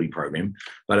scheme loyalty program,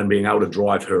 but in being able to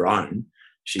drive her own,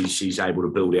 she's able to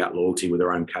build out loyalty with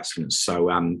her own customers. So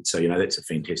that's a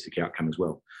fantastic outcome as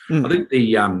well. I think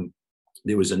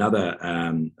there was another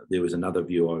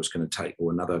view I was going to take,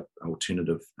 or another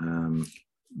alternative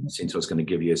sense I was going to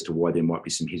give you as to why there might be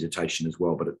some hesitation as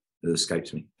well, but it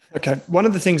escapes me. Okay. One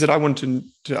of the things that I wanted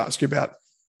to ask you about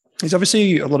is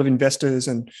obviously a lot of investors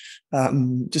and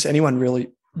just anyone really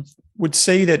would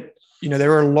see that,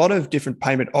 there are a lot of different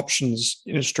payment options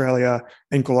in Australia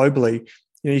and globally.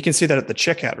 You can see that at the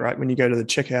checkout, right? When you go to the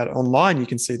checkout online, you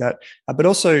can see that. But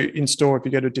also in store, if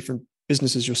you go to different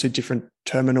businesses, you'll see different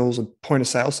terminals and point of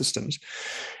sale systems.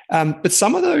 But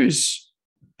some of those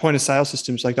point of sale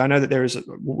systems, like I know that there is,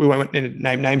 we won't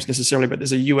name names necessarily, but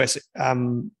there's a US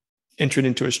entrant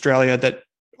into Australia that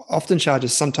often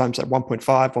charges sometimes like 1.5,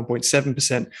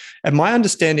 1.7%. And my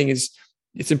understanding is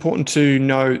it's important to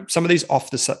know some of these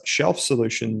off-the-shelf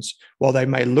solutions, while they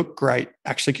may look great,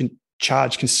 actually can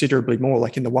charge considerably more,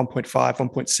 like in the 1.5,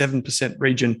 1.7%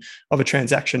 region of a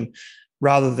transaction,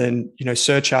 rather than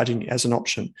surcharging as an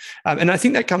option. And I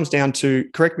think that comes down to,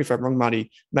 correct me if I'm wrong,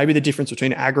 Marty, maybe the difference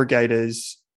between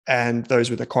aggregators and those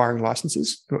with acquiring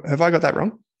licenses. Have I got that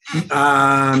wrong?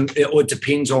 It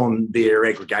depends on their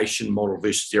aggregation model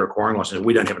versus their acquiring license.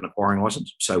 We don't have an acquiring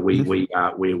license, so we're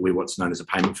what's known as a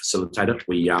payment facilitator.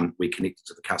 We connected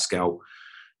to the Cascal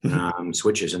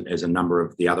switches, and as a number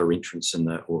of the other entrants in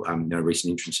the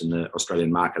recent entrants in the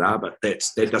Australian market are. But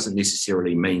that doesn't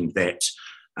necessarily mean that.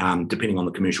 Depending on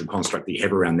the commercial construct that you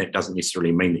have around that, doesn't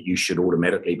necessarily mean that you should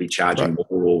automatically be charging more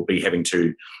or be having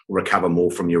to recover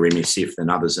more from your MSF than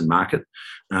others in market.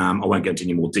 I won't go into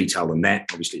any more detail than that.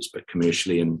 Obviously, it's a bit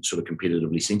commercially and sort of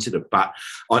competitively sensitive, but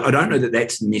I don't know that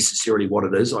that's necessarily what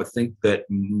it is. I think that,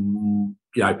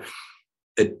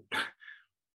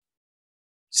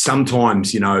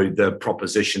 sometimes, the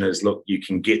proposition is, look, you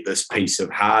can get this piece of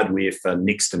hardware for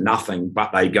next to nothing,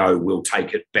 but they go, we'll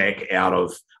take it back out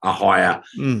of a higher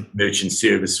merchant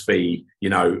service fee,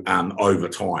 over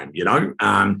time,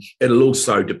 It'll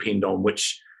also depend on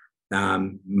which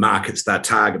markets they're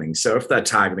targeting. So if they're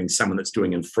targeting someone that's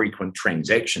doing infrequent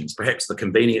transactions, perhaps the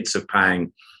convenience of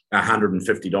paying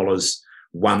 $150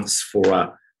 once for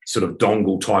a sort of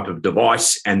dongle type of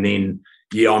device and then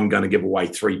I'm going to give away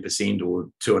 3% or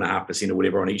 2.5% or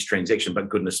whatever on each transaction, but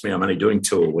goodness me, I'm only doing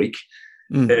 2 a week.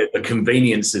 The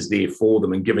convenience is there for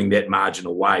them, and giving that margin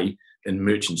away in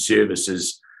merchant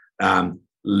services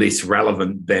less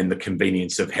relevant than the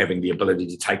convenience of having the ability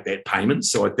to take that payment.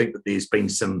 So I think that there's been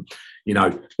some,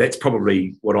 that's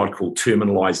probably what I'd call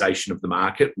terminalisation of the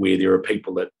market, where there are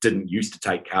people that didn't used to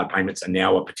take card payments and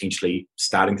now are potentially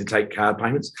starting to take card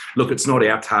payments. Look, it's not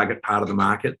our target part of the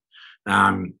market.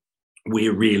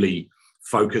 We're really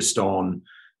focused on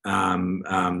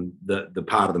the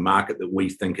part of the market that we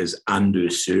think is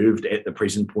underserved at the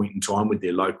present point in time with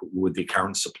their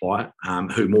current supplier,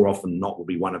 who more often than not will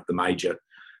be one of the major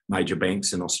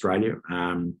banks in Australia.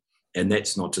 And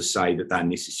that's not to say that they're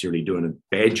necessarily doing a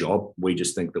bad job. We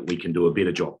just think that we can do a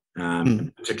better job,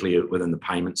 particularly within the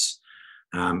payments.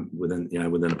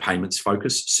 Within a payments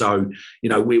focus. So,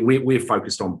 we're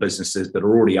focused on businesses that are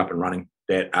already up and running,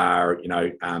 that are,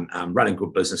 running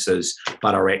good businesses,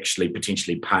 but are actually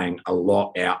potentially paying a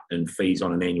lot out in fees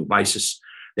on an annual basis,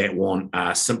 that want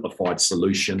a simplified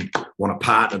solution, want a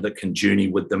partner that can journey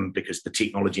with them, because the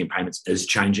technology and payments is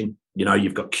changing.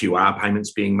 You've got QR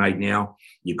payments being made now.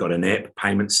 You've got an-app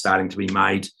payments starting to be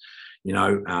made.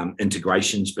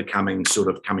 Integrations coming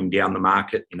down the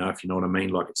market, if you know what I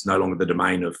mean. Like, it's no longer the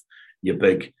domain of your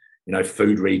big,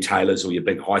 food retailers or your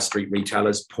big high street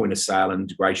retailers. Point of sale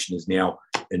integration is now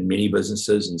in many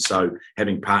businesses. And so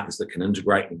having partners that can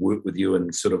integrate and work with you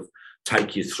and sort of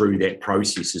take you through that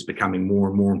process is becoming more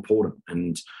and more important.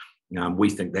 And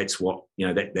we think that's what,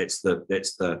 that's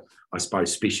the I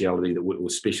suppose speciality that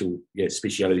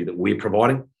we're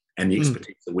providing, and the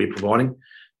expertise that we're providing.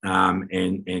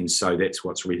 And so that's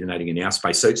what's resonating in our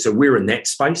space. So we're in that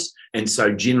space. And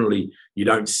so generally you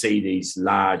don't see these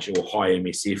large or high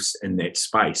MSFs in that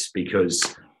space,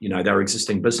 because, they're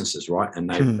existing businesses, right? And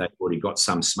they've already got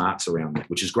some smarts around that,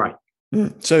 which is great.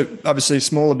 So obviously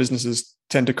smaller businesses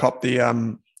tend to cop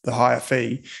the higher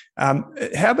fee.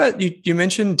 How about you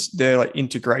mentioned there like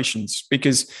integrations,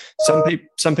 because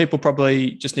some people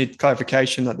probably just need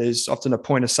clarification that there's often a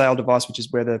point of sale device, which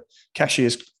is where the cashier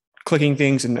is clicking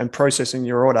things and processing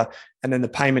your order, and then the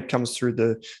payment comes through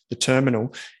the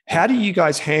terminal. How do you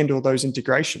guys handle those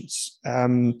integrations?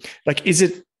 Is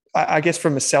it, I guess,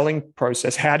 from a selling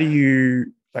process, how do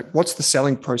you, what's the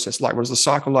selling process like? What is the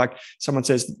cycle like? Someone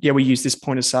says, yeah, we use this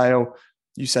point of sale.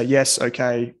 You say, yes,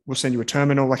 okay, we'll send you a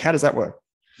terminal. How does that work?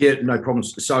 Yeah, no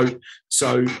problems. So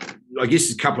I guess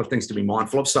there's a couple of things to be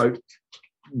mindful of. So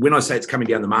when I say it's coming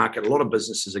down the market, a lot of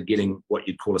businesses are getting what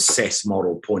you'd call a SaaS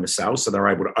model point of sale. So they're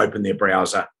able to open their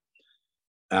browser,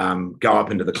 go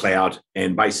up into the cloud,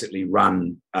 and basically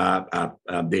run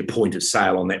their point of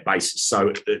sale on that basis.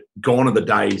 So gone are the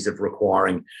days of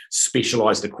requiring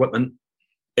specialised equipment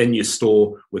in your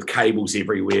store with cables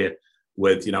everywhere,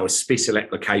 with a special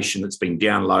application that's been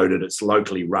downloaded, it's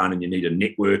locally run, and you need a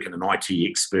network and an IT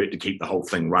expert to keep the whole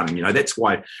thing running. That's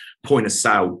why point of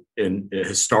sale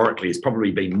historically has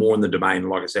probably been more in the domain,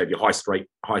 like I said, of your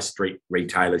high street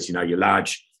retailers, your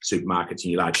large supermarkets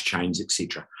and your large chains,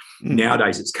 etc.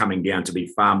 Nowadays, it's coming down to be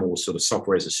far more sort of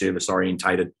software as a service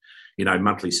orientated,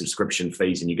 monthly subscription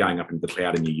fees, and you're going up into the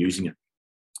cloud and you're using it.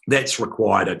 That's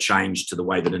required a change to the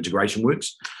way that integration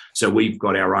works. So we've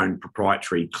got our own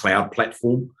proprietary cloud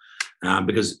platform,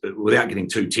 because without getting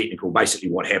too technical,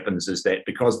 basically what happens is that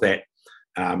because that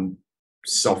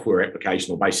software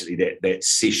application, or basically that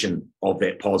session of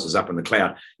that POS is up in the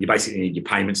cloud, you basically need your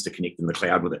payments to connect in the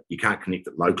cloud with it. You can't connect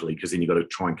it locally, because then you've got to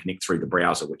try and connect through the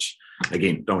browser, which,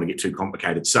 again, don't want to get too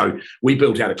complicated. So we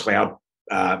built out a cloud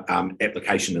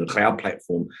application and a cloud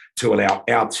platform to allow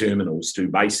our terminals to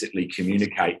basically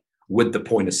communicate with the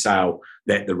point of sale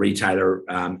that the retailer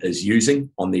is using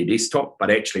on their desktop,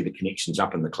 but actually the connection's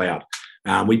up in the cloud.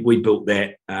 We built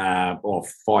that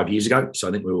 5 years ago, so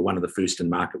I think we were one of the first in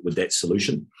market with that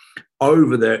solution.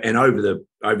 Over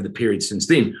the period since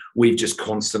then, we've just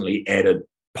constantly added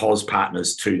POS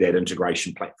partners to that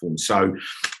integration platform. So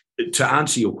to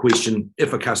answer your question,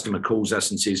 if a customer calls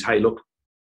us and says, "Hey, look,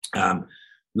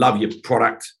 love your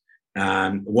product,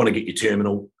 want to get your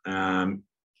terminal,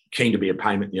 keen to be a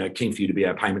payment, keen for you to be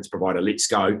our payments provider, let's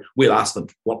go," we'll ask them,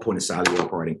 what point of sale are you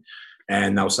operating?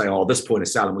 And they'll say, "Oh, this point of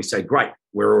sale." And we say, "Great,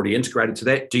 we're already integrated to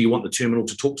that. Do you want the terminal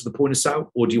to talk to the point of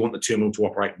sale, or do you want the terminal to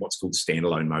operate in what's called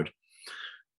standalone mode?"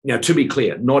 To be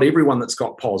clear, not everyone that's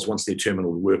got POS wants their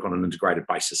terminal to work on an integrated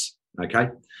basis. Okay,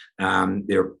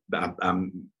 there are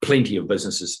plenty of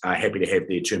businesses are happy to have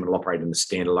their terminal operate in the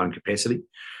standalone capacity.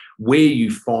 Where you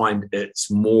find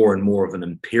it's more and more of an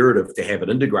imperative to have it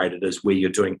integrated is where you're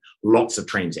doing lots of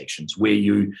transactions, where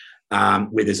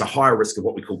there's a higher risk of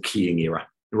what we call keying error,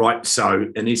 right? So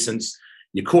in essence,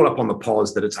 you call up on the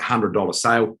POS that it's a $100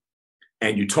 sale,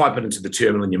 and you type it into the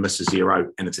terminal and you miss a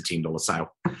zero and it's a $10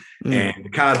 sale. And the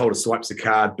cardholder swipes the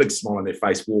card, big smile on their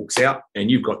face, walks out,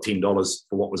 and you've got $10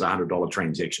 for what was a $100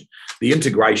 transaction. The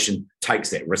integration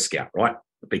takes that risk out, right?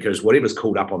 Because whatever's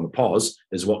called up on the POS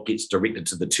is what gets directed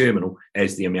to the terminal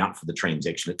as the amount for the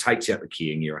transaction. It takes out the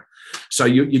keying error. So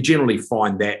you generally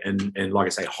find that in, like I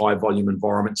say, high volume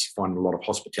environments. You find a lot of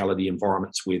hospitality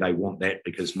environments where they want that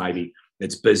because maybe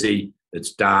it's busy,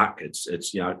 it's dark, it's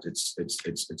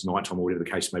nighttime or whatever the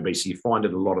case may be. So you find it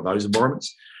in a lot of those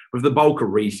environments. With the bulk of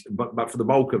but for the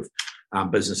bulk of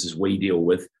businesses we deal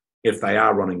with, if they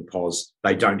are running POS,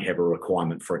 they don't have a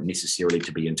requirement for it necessarily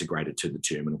to be integrated to the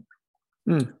terminal.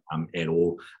 At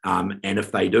all. And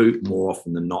if they do, more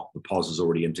often than not, the POS is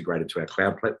already integrated to our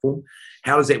cloud platform.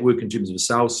 How does that work in terms of a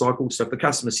sales cycle? So if the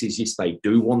customer says, yes, they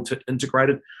do want it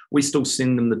integrated, we still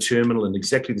send them the terminal in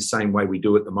exactly the same way we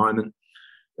do at the moment.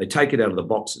 They take it out of the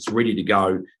box, it's ready to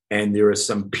go. And there are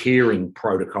some pairing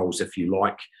protocols, if you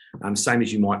like, same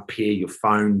as you might pair your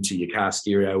phone to your car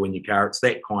stereo in your car. It's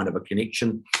that kind of a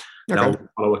connection. Okay. They'll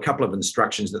follow a couple of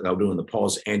instructions that they'll do in the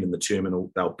POS and in the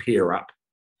terminal. They'll pair up,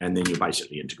 and then you're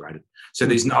basically integrated. So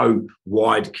there's no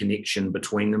wide connection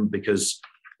between them because,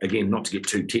 again, not to get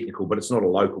too technical, but it's not a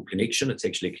local connection. It's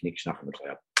actually a connection up in the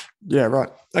cloud. Yeah, right.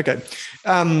 Okay.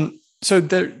 So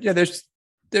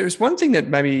there's one thing that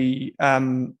maybe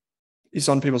is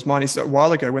on people's mind is that a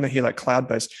while ago when they hear like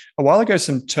cloud-based, a while ago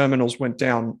some terminals went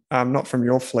down, not from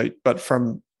your fleet, but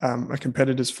from a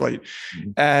competitor's fleet.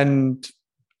 And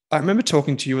I remember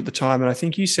talking to you at the time, and I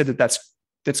think you said that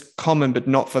that's common, but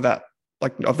not for that,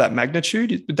 like of that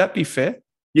magnitude. Would that be fair?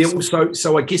 Yeah, well,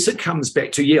 so I guess it comes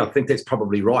back to, I think that's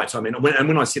probably right. I mean,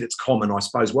 when I said it's common, I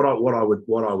suppose what I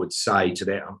would say to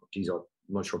that, I'm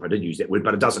not sure if I did use that word,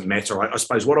 but it doesn't matter. I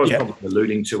suppose what I was probably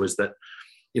alluding to is that,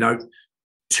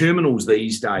 terminals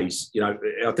these days,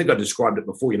 I think I described it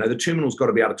before, the terminal's got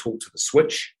to be able to talk to the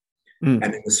switch, and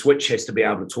then the switch has to be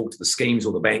able to talk to the schemes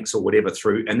or the banks or whatever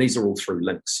through, and these are all through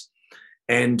links.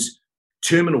 And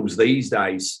terminals these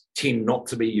days tend not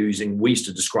to be using, we used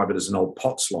to describe it as an old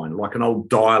POTS line, like an old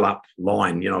dial-up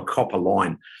line, a copper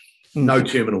line. No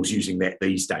terminals using that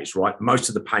these days, right? Most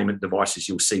of the payment devices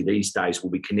you'll see these days will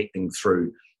be connecting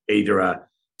through either a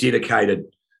dedicated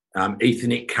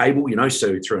Ethernet cable,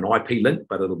 so through an IP link,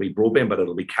 but it'll be broadband, but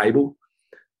it'll be cable,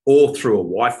 or through a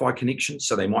Wi-Fi connection.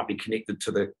 So they might be connected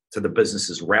to the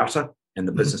business's router and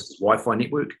the business's Wi-Fi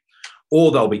network,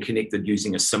 or they'll be connected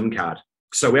using a SIM card.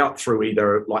 So out through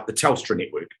either like the Telstra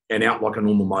network and out like a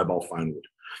normal mobile phone would.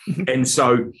 And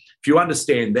so if you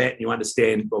understand that, you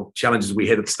understand challenges we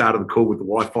had at the start of the call with the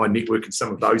Wi-Fi network and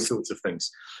some of those sorts of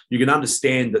things, you can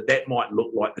understand that might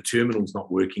look like the terminal's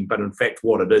not working, but in fact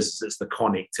what it is it's the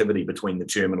connectivity between the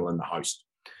terminal and the host.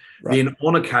 Right. Then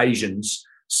on occasions,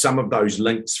 some of those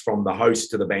links from the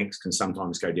host to the banks can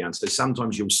sometimes go down. So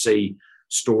sometimes you'll see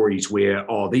stories where,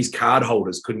 these card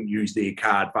holders couldn't use their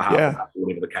card for half an hour,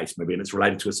 whatever the case may be, and it's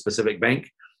related to a specific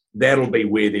bank. That'll be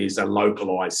where there's a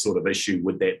localized sort of issue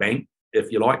with that bank,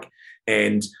 if you like.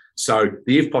 And so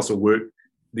the FPOS will work.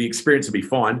 The experience will be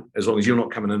fine as long as you're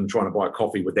not coming in and trying to buy a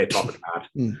coffee with that type of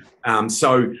card.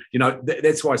 So,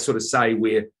 that's why I sort of say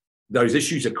where those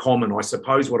issues are common. I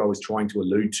suppose what I was trying to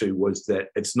allude to was that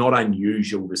it's not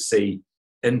unusual to see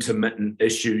intermittent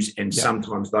issues and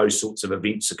sometimes those sorts of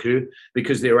events occur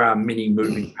because there are many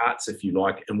moving parts, if you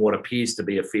like, in what appears to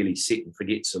be a fairly set and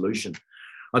forget solution.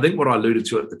 I think what I alluded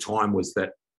to at the time was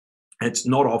that it's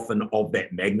not often of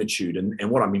that magnitude.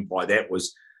 And what I meant by that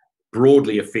was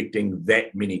broadly affecting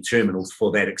that many terminals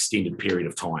for that extended period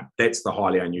of time. That's the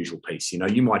highly unusual piece.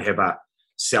 You might have a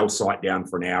cell site down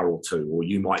for an hour or two, or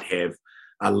you might have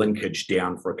a linkage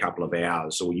down for a couple of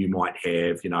hours, or you might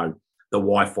have, the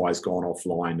Wi-Fi's gone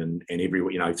offline and every,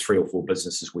 3 or 4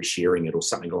 businesses were sharing it or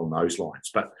something along those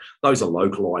lines. But those are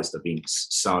localized events.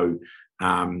 So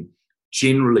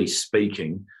generally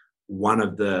speaking, one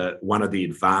of the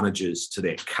advantages to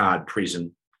that card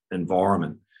present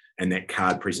environment and that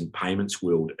card present payments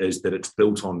world is that it's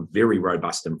built on very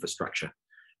robust infrastructure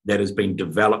that has been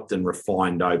developed and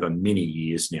refined over many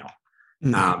years now.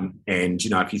 And,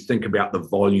 if you think about the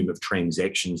volume of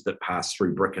transactions that pass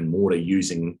through brick and mortar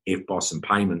using FPOS and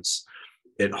payments,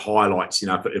 it highlights,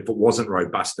 if it wasn't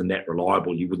robust and that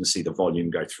reliable, you wouldn't see the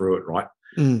volume go through it, right?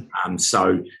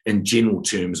 So in general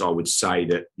terms, I would say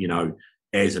that,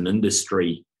 as an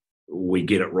industry, we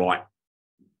get it right,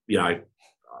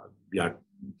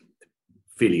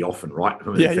 fairly often, right?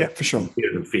 For sure.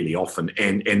 Fairly often.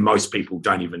 And most people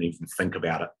don't even think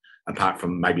about it, apart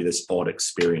from maybe this odd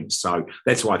experience. So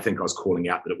that's why I think I was calling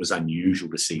out that it was unusual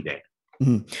to see that.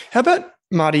 How about,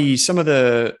 Marty, some of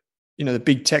the, the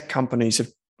big tech companies are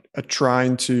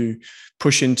trying to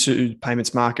push into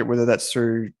payments market, whether that's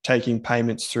through taking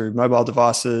payments through mobile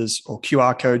devices or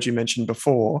QR codes you mentioned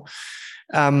before.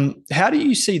 How do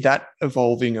you see that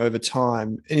evolving over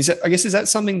time? And is that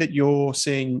something that you're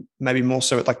seeing maybe more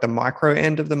so at like the micro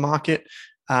end of the market,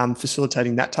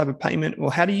 facilitating that type of payment?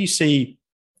 Or how do you see,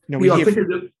 I think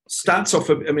it starts off,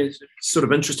 it's sort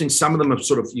of interesting. Some of them are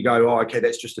sort of, you go, oh, okay,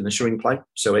 that's just an issuing play.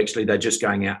 So actually they're just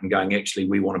going out and going, actually,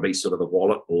 we want to be sort of the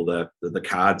wallet or the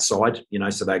card side,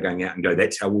 so they're going out and go,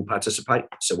 that's how we'll participate.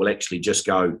 So we'll actually just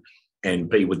go and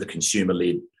be with the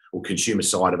consumer-led or consumer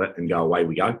side of it and go, away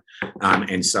we go.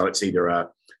 And so it's either a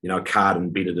card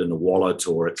embedded in a wallet,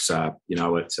 or it's an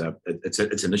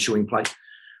issuing play.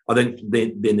 I think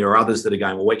then there are others that are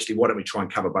going, well, actually, why don't we try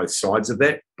and cover both sides of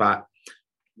that? But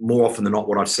more often than not,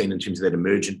 what I've seen in terms of that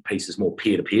emergent piece is more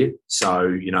peer-to-peer.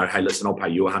 So, hey, listen, I'll pay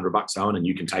you $100, Owen, and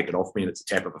you can take it off me, and it's a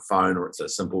tap of a phone, or it's a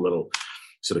simple little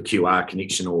sort of QR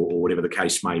connection, or whatever the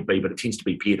case may be. But it tends to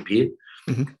be peer-to-peer.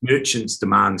 Mm-hmm. Merchants'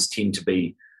 demands tend to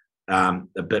be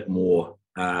a bit more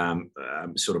a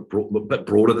bit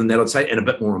broader than that, I'd say, and a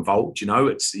bit more involved.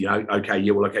 It's okay,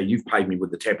 you've paid me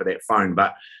with the tap of that phone,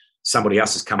 but somebody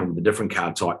else is coming with a different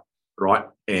card type, right?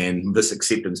 And this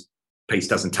acceptance piece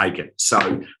doesn't take it.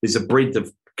 So there's a breadth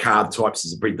of card types,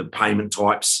 there's a breadth of payment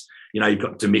types. You've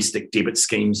got domestic debit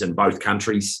schemes in both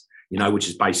countries, which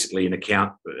is basically an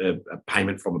account, a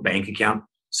payment from a bank account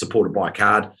supported by a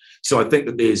card. So I think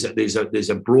that there's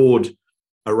a broad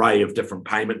array of different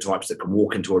payment types that can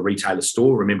walk into a retailer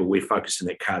store. Remember, we're focused in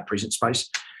that card present space.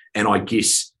 And I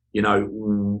guess,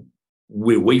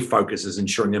 where we focus is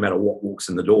ensuring no matter what walks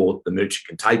in the door, the merchant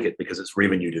can take it because it's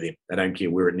revenue to them. They don't care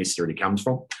where it necessarily comes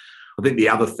from. I think the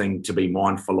other thing to be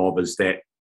mindful of is that,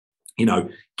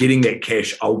 getting that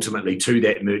cash ultimately to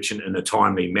that merchant in a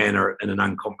timely manner, in an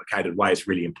uncomplicated way, is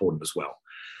really important as well.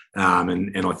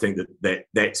 And I think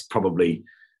that's probably,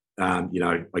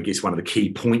 I guess one of the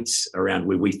key points around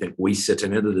where we think we sit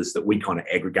in it is that we kind of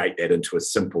aggregate that into a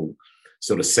simple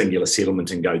sort of singular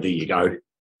settlement and go, there you go,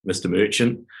 Mr.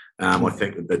 Merchant. I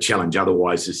think that the challenge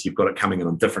otherwise is you've got it coming in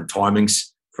on different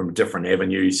timings from different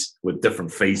avenues with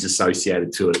different fees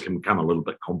associated to it. It can become a little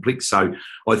bit complex. So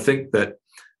I think that,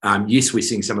 yes, we're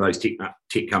seeing some of those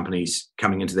tech companies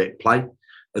coming into that play.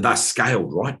 They're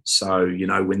scaled, right? So,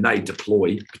 when they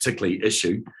deploy, particularly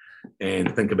issue,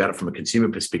 and think about it from a consumer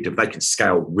perspective, they can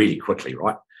scale really quickly,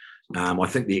 right? I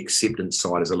think the acceptance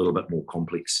side is a little bit more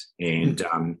complex, and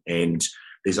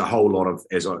there's a whole lot of,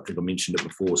 as I think I mentioned it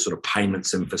before, sort of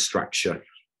payments infrastructure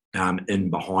in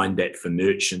behind that for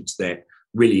merchants that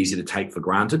really easy to take for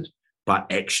granted, but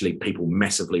actually people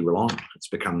massively rely on. It's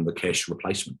become the cash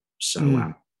replacement.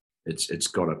 So it's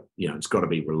got to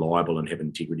be reliable and have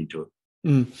integrity to it.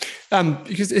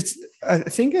 Because I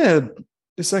think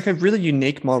it's like a really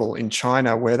unique model in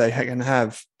China where they can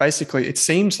have, basically, it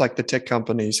seems like the tech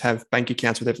companies have bank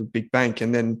accounts with every big bank,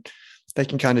 and then they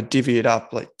can kind of divvy it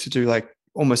up to do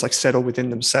almost settle within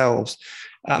themselves.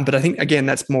 But I think, again,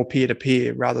 that's more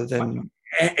peer-to-peer rather than...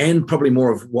 And probably more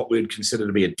of what we'd consider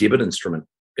to be a debit instrument,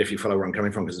 if you follow where I'm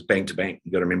coming from, because it's bank to bank.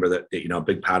 You've got to remember that a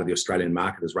big part of the Australian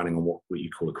market is running on what you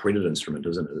call a credit instrument,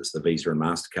 isn't it? It's the Visa and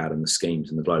MasterCard and the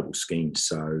schemes and the global schemes.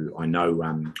 So I know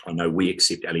we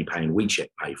accept Alipay and WeChat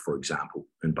Pay, for example,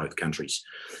 in both countries.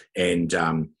 And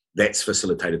that's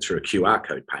facilitated through a QR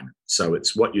code payment. So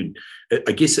it's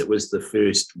I guess it was the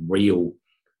first real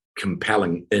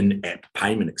compelling in-app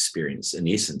payment experience, in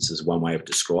essence, is one way of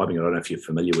describing it. I don't know if you're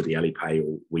familiar with the Alipay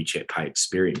or WeChat Pay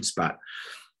experience, but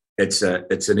it's an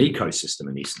ecosystem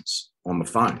in essence on the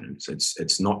phone.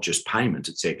 It's not just payment.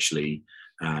 It's actually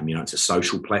it's a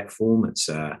social platform. It's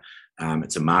a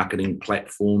marketing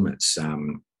platform. It's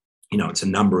it's a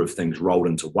number of things rolled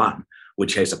into one,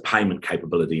 which has a payment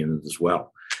capability in it as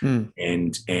well. And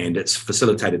it's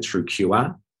facilitated through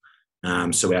QR.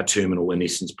 So our terminal, in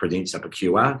essence, presents up a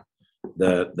QR.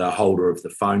 The holder of the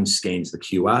phone scans the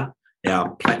QR. Our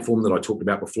platform that I talked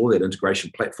about before, that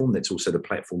integration platform, that's also the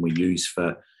platform we use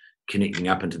for connecting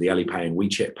up into the Alipay and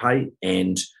WeChat Pay.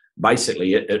 And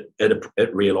basically,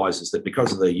 it realizes that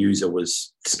because the user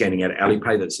was scanning out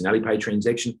Alipay, that's an Alipay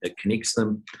transaction, it connects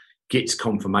them, gets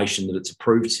confirmation that it's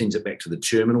approved, sends it back to the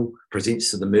terminal,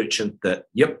 presents to the merchant that,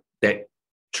 yep, that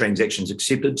transaction's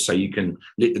accepted, so you can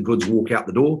let the goods walk out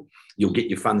the door. You'll get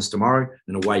your funds tomorrow,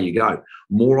 and away you go.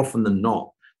 More often than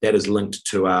not, that is linked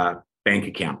to a bank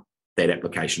account, that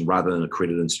application, rather than a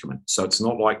credit instrument. So it's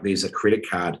not like there's a credit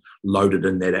card loaded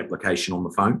in that application on the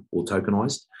phone or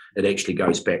tokenized. It actually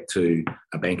goes back to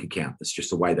a bank account. It's just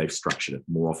the way they've structured it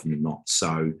more often than not.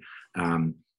 So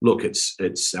look, it's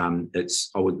I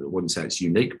wouldn't say it's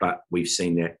unique, but we've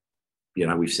seen that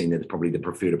we've seen that as probably the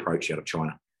preferred approach out of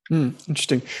China.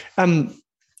 Interesting. There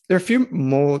are a few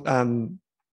more,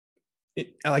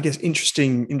 I guess,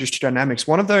 interesting industry dynamics.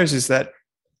 One of those is that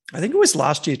I think it was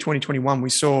last year, 2021, we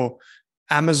saw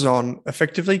Amazon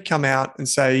effectively come out and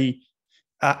say,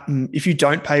 if you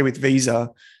don't pay with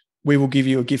Visa, we will give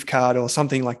you a gift card or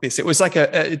something like this. It was like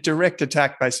a direct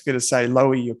attack, basically, to say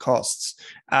lower your costs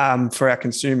for our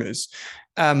consumers.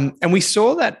 And we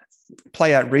saw that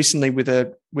play out recently with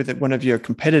one of your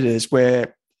competitors,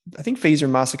 where I think Visa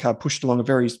and MasterCard pushed along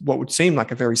what would seem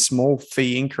like a very small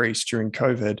fee increase during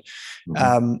COVID.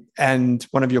 Mm-hmm. And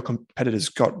one of your competitors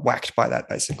got whacked by that,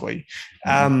 basically.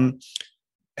 Mm-hmm.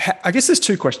 I guess there's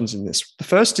two questions in this. The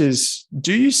first is,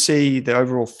 do you see the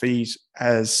overall fees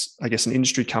as, I guess, an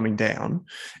industry coming down?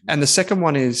 And the second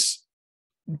one is,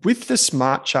 with the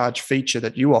Smart Charge feature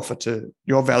that you offer to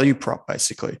your value prop,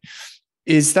 basically,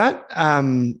 is that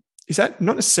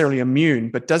not necessarily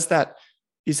immune, but is that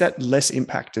less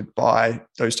impacted by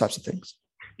those types of things?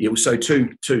 Yeah, so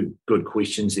two good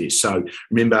questions there. So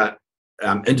remember,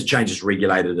 interchange is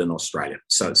regulated in Australia,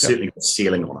 so it's certainly got a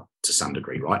ceiling on it to some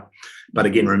degree, right? But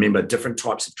again, remember, different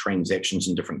types of transactions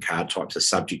and different card types are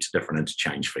subject to different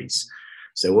interchange fees.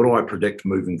 So what do I predict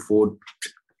moving forward?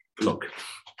 Look,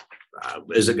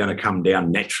 is it going to come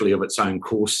down naturally of its own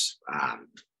course?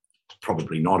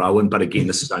 Probably not, Owen, but again,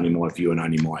 this is only my view and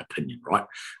only my opinion, right?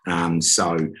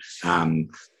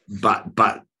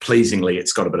 But pleasingly,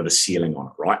 it's got a bit of a ceiling on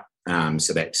it, right?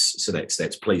 So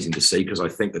that's pleasing to see, because I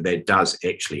think that does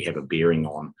actually have a bearing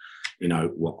on,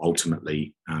 what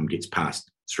ultimately gets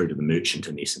passed through to the merchant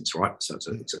in essence, right? So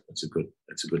it's a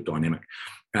good dynamic.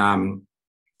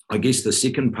 I guess the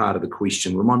second part of the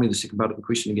question, remind me of the second part of the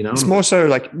question again, Owen? It's more so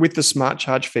like with the Smart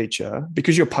Charge feature,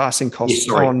 because you're passing costs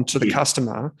on to the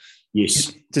customer.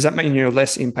 Yes. Does that mean you're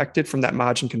less impacted from that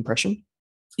margin compression?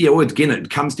 Yeah, well, again, it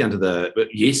comes down to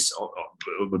yes,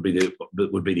 would be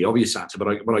the obvious answer, but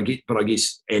I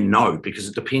guess and no, because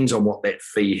it depends on what that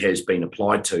fee has been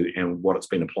applied to and what it's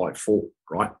been applied for,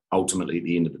 right? Ultimately, at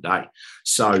the end of the day.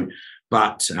 So,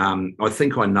 but I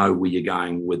think I know where you're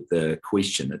going with the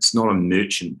question. It's not a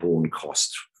merchant-borne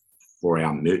cost for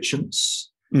our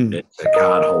merchants. It's a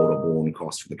cardholder-borne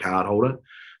cost for the cardholder.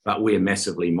 But we're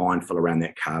massively mindful around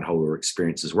that cardholder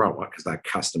experience as well, right? Because they're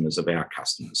customers of our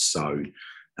customers. So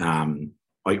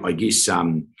I guess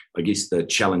the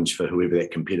challenge for whoever that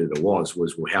competitor was, well,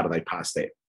 how do they pass that,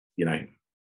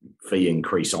 fee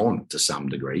increase on to some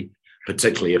degree,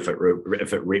 particularly if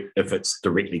it's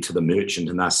directly to the merchant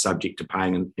and they're subject to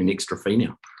paying an extra fee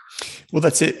now. Well,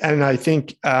 that's it. And I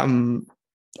think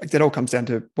that all comes down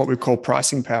to what we call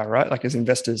pricing power, right? Like as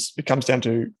investors, it comes down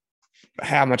to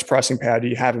how much pricing power do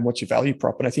you have and what's your value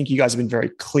prop? And I think you guys have been very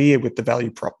clear with the value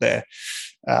prop there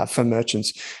for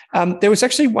merchants. There was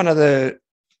actually one other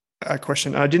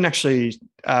question. I didn't actually,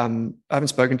 I haven't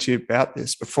spoken to you about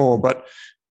this before, but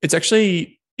it's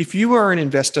actually, if you were an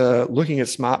investor looking at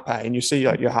Smartpay and you see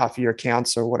like your half year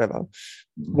accounts or whatever,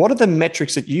 what are the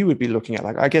metrics that you would be looking at?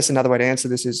 Like, I guess another way to answer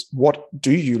this is, what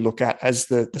do you look at as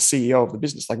the CEO of the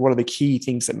business? Like, what are the key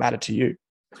things that matter to you?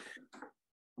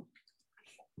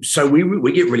 So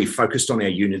we get really focused on our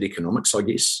unit economics, I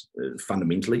guess,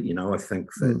 fundamentally. I think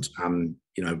that,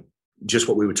 just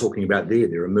what we were talking about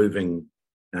there are moving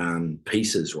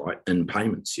pieces, right, in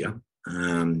payments, yeah.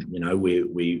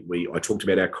 I talked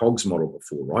about our COGS model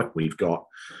before, right? We've got,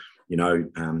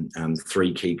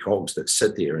 three key COGS that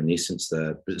sit there in essence.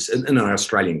 In an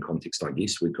Australian context, I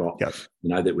guess, we've got,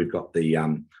 that we've got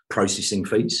the processing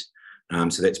fees.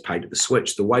 So that's paid to the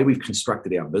switch. The way we've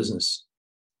constructed our business,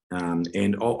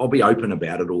 and I'll be open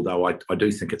about it, although I do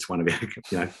think it's one of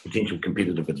our potential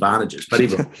competitive advantages, but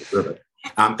even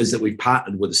is that we've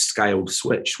partnered with a scaled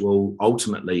switch. Well,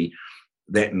 ultimately,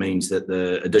 that means that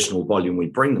the additional volume we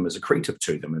bring them is accretive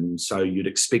to them. And so you'd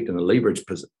expect in a leverage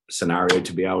scenario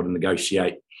to be able to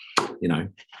negotiate,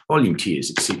 volume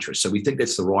tiers, etc. So we think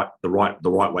that's the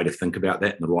right way to think about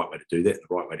that, and the right way to do that, and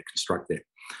the right way to construct that.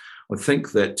 I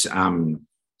think that,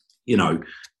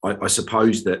 I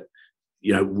suppose that,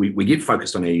 we get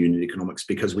focused on our unit economics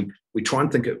because we try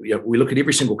and think, we look at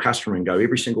every single customer and go,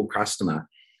 every single customer,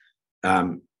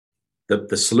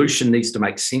 the solution needs to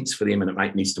make sense for them, and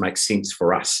it needs to make sense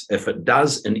for us. If it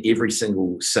does in every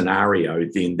single scenario,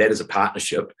 then that is a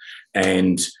partnership,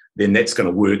 and then that's going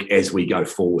to work as we go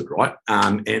forward, right?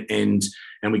 And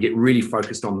we get really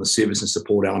focused on the service and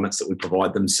support elements that we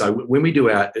provide them. So when we do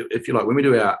our,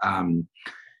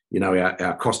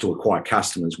 our cost to acquire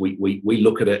customers, we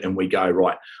look at it and we go,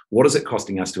 right, what is it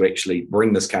costing us to actually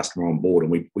bring this customer on board?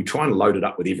 And we try and load it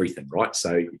up with everything, right?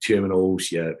 So your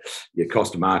terminals, your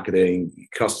cost of marketing, your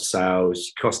cost of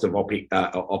sales, cost of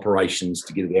operations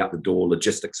to get it out the door,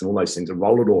 logistics and all those things, and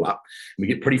roll it all up. And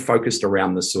we get pretty focused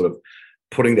around this sort of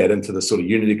putting that into the sort of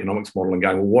unit economics model and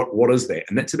going, well, what is that?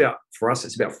 And that's about, for us,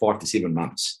 it's about 5 to 7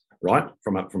 months, right?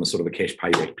 From a sort of a cash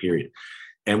payback period.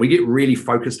 And we get really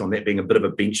focused on that being a bit of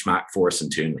a benchmark for us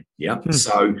internally. Yeah.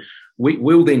 So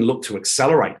we'll then look to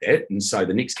accelerate that. And so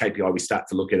the next KPI we start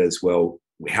to look at is, well,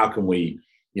 how can we,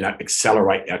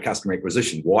 accelerate our customer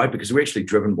acquisition? Why? Because we're actually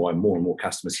driven by more and more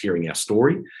customers hearing our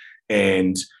story.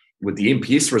 And with the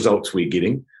NPS results we're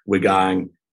getting, we're going,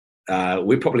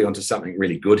 we're probably onto something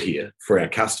really good here for our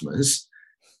customers.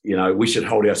 We should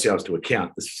hold ourselves to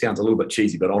account. This sounds a little bit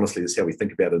cheesy, but honestly, this is how we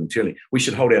think about it internally. We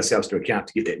should hold ourselves to account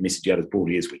to get that message out as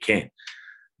broadly as we can.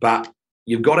 But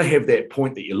you've got to have that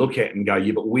point that you look at and go,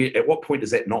 yeah, but at what point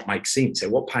does that not make sense?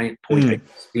 At what point are you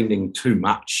spending too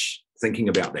much thinking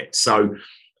about that? So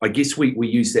I guess we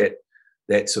use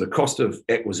that sort of cost of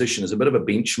acquisition as a bit of a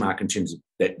benchmark in terms of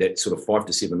that sort of 5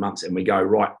 to 7 months. And we go,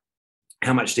 right,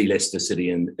 how much elasticity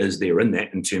is there in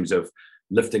that in terms of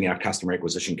lifting our customer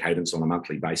acquisition cadence on a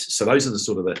monthly basis? So those are the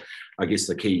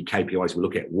key KPIs we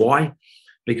look at. Why?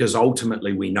 Because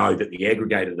ultimately we know that the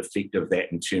aggregated effect of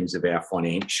that in terms of our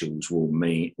financials will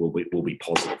be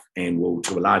positive and will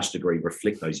to a large degree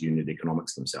reflect those unit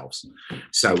economics themselves.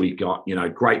 So we've got,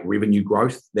 great revenue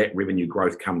growth. That revenue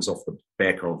growth comes off the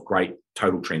back of great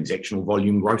total transactional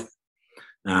volume growth.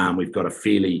 We've got a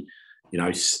fairly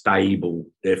stable,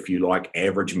 if you like,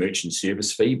 average merchant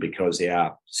service fee because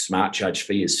our smart charge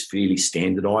fee is fairly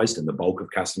standardized and the bulk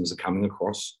of customers are coming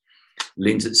across.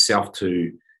 Lends itself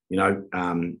to,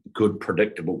 good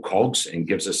predictable COGS and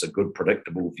gives us a good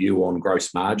predictable view on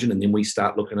gross margin. And then we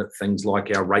start looking at things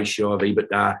like our ratio of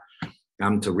EBITDA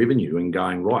to revenue and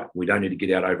going, right, we don't need to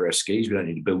get out over our skis. We don't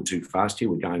need to build too fast here.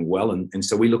 We're going well. And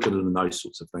so we look at it in those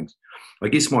sorts of things. I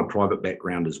guess my private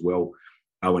background as well,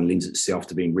 Owen, lends itself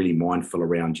to being really mindful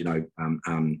around,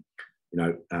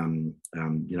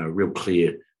 real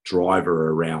clear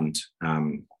driver around,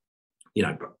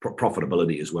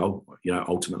 profitability as well,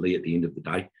 ultimately at the end of the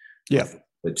day. Yeah.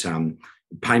 But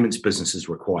payments businesses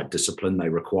require discipline. They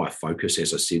require focus.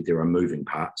 As I said, there are moving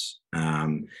parts. I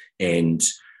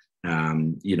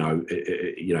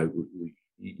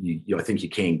think you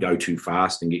can go too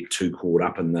fast and get too caught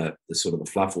up in the sort of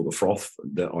the fluff or the froth.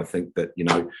 That I think that,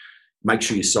 make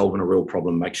sure you're solving a real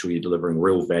problem, make sure you're delivering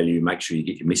real value, make sure you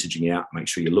get your messaging out, make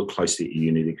sure you look closely at your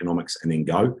unit economics and then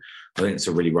go. I think it's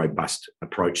a really robust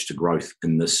approach to growth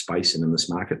in this space and in this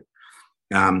market.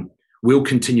 We'll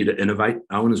continue to innovate,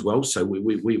 Owen, as well. So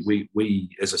we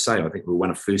as I say, I think we're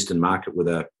one of first in market with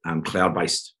a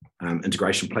cloud-based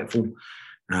integration platform.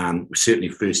 We're certainly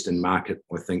first in market,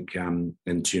 I think,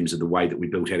 in terms of the way that we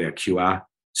built out our QR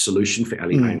solution for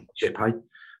Alipay and JetPay.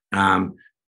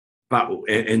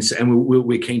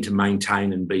 We're keen to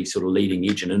maintain and be sort of leading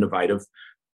edge and innovative,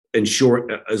 ensure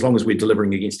as long as we're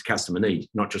delivering against customer need,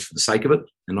 not just for the sake of it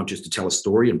and not just to tell a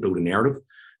story and build a narrative.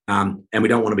 And we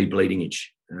don't want to be bleeding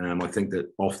edge. I think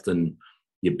that often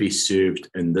you're best served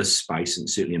in this space and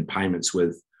certainly in payments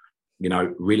with,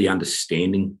 really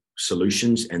understanding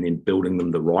solutions and then building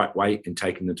them the right way and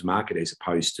taking them to market as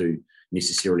opposed to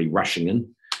necessarily rushing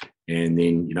in and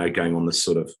then, going on this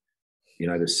sort of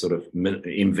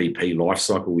MVP life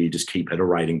cycle where you just keep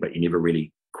iterating, but you're never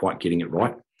really quite getting it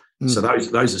right. So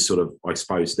those are sort of, I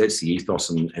suppose, that's the ethos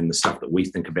and the stuff that we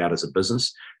think about as a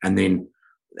business. And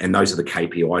those are the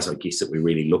KPIs, I guess, that we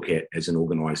really look at as an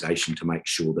organisation to make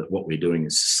sure that what we're doing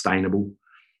is sustainable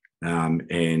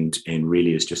and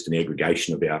really is just an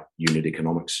aggregation of our unit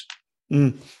economics.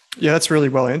 Yeah, that's really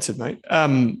well answered, mate.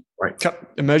 Right.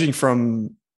 Emerging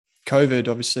from COVID,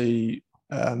 obviously,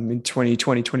 in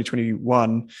 2020,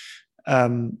 2021,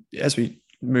 as we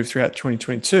move throughout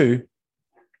 2022,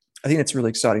 I think it's a really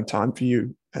exciting time for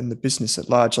you and the business at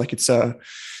large. Like it's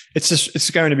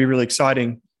going to be really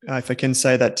exciting, if I can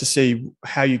say that, to see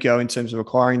how you go in terms of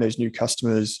acquiring those new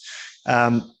customers.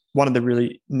 One of the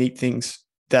really neat things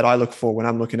that I look for when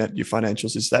I'm looking at your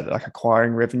financials is that like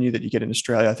acquiring revenue that you get in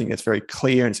Australia. I think that's very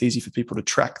clear and it's easy for people to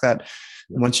track that.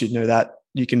 And once you know that,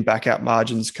 you can back out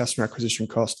margins, customer acquisition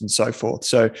cost, and so forth.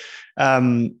 So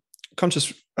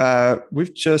conscious,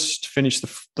 we've just finished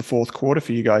the fourth quarter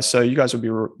for you guys. So you guys will be,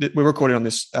 we're recording on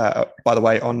this, by the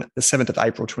way, on the 7th of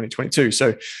April, 2022.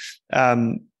 So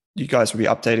you guys will be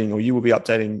updating, or you will be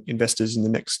updating investors in the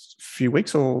next few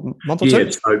weeks or month or two?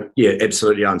 Yeah,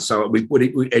 absolutely. And so we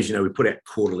as you know, we put out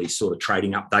quarterly sort of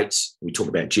trading updates. We talk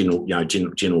about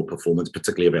general performance,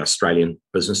 particularly of our Australian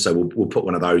business. So we'll put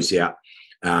one of those out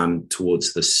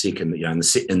towards the second, in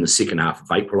the second half of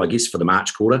April, I guess, for the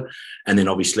March quarter, and then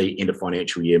obviously end of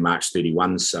financial year March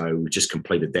 31. So we just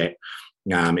completed that,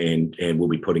 and we'll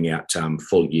be putting out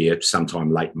full year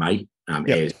sometime late May,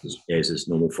 as is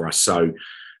normal for us. So.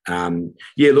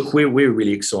 Look, we're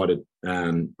really excited,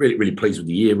 really pleased with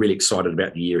the year, really excited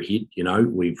about the year ahead.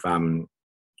 We've,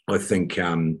 I think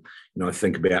about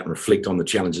and reflect on the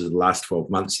challenges of the last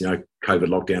 12 months, COVID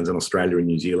lockdowns in Australia and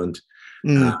New Zealand,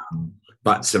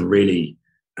 but some really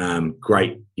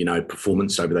great,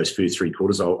 performance over those first three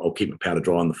quarters. I'll keep my powder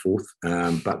dry on the fourth,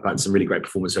 but some really great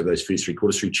performance over those first three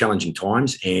quarters through challenging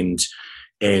times, and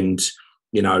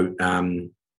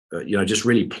just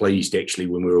really pleased actually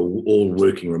when we were all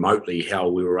working remotely, how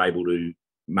we were able to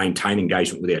maintain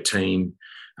engagement with our team,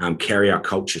 carry our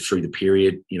culture through the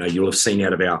period. You'll have seen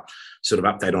out of our sort of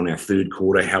update on our third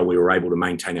quarter, how we were able to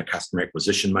maintain our customer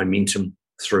acquisition momentum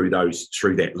through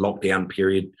that lockdown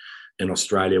period in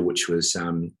Australia, which was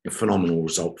a phenomenal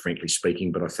result, frankly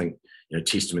speaking. But I think,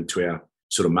 testament to our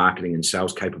sort of marketing and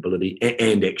sales capability,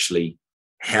 and actually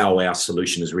how our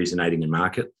solution is resonating in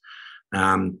market.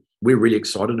 We're really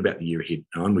excited about the year ahead.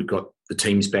 We've got the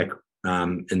teams back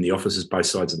in the offices, both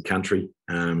sides of the country.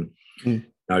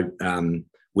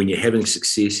 When you're having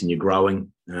success and you're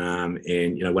growing, and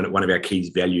one of our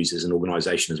key values as an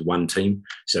organisation is one team.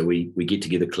 So we get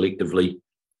together collectively,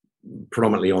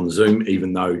 predominantly on Zoom,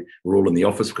 even though we're all in the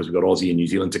office because we've got Aussie and New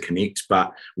Zealand to connect.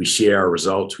 But we share our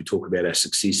results, we talk about our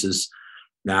successes.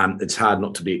 It's hard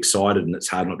not to be excited, and it's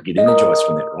hard not to get energised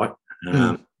from that, right?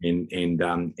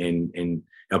 And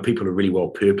our people are really well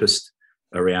purposed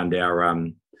around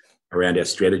our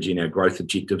strategy and our growth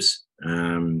objectives.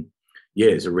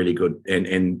 It's a really good,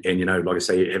 and like I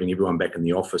say, having everyone back in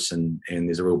the office, and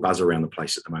there's a real buzz around the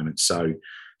place at the moment. So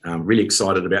really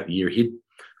excited about the year ahead.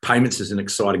 Payments is an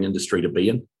exciting industry to be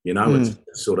in.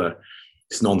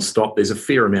 It's non-stop. There's a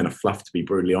fair amount of fluff, to be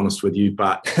brutally honest with you,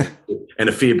 but and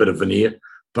a fair bit of veneer.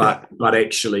 But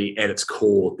actually, at its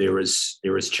core, there is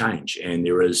change, and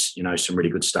there is some really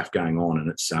good stuff going on, and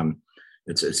it's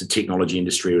a technology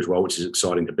industry as well, which is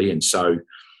exciting to be in. So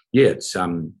it's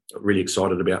really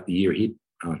excited about the year ahead.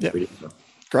 Really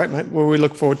great, mate. Well, we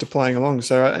look forward to playing along.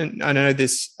 So I know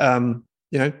this,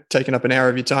 taking up an hour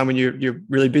of your time when you're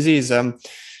really busy is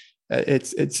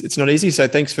it's not easy. So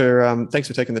thanks for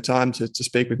taking the time to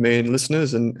speak with me and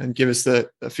listeners, and give us the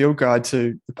field guide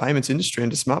to the payments industry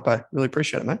and to Smartpay. Really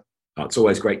appreciate it, mate. It's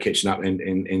always great catching up,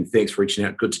 and thanks for reaching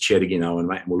out. Good to chat again, Owen,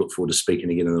 mate. And we'll look forward to speaking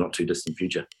again in the not too distant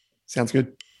future. Sounds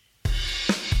good.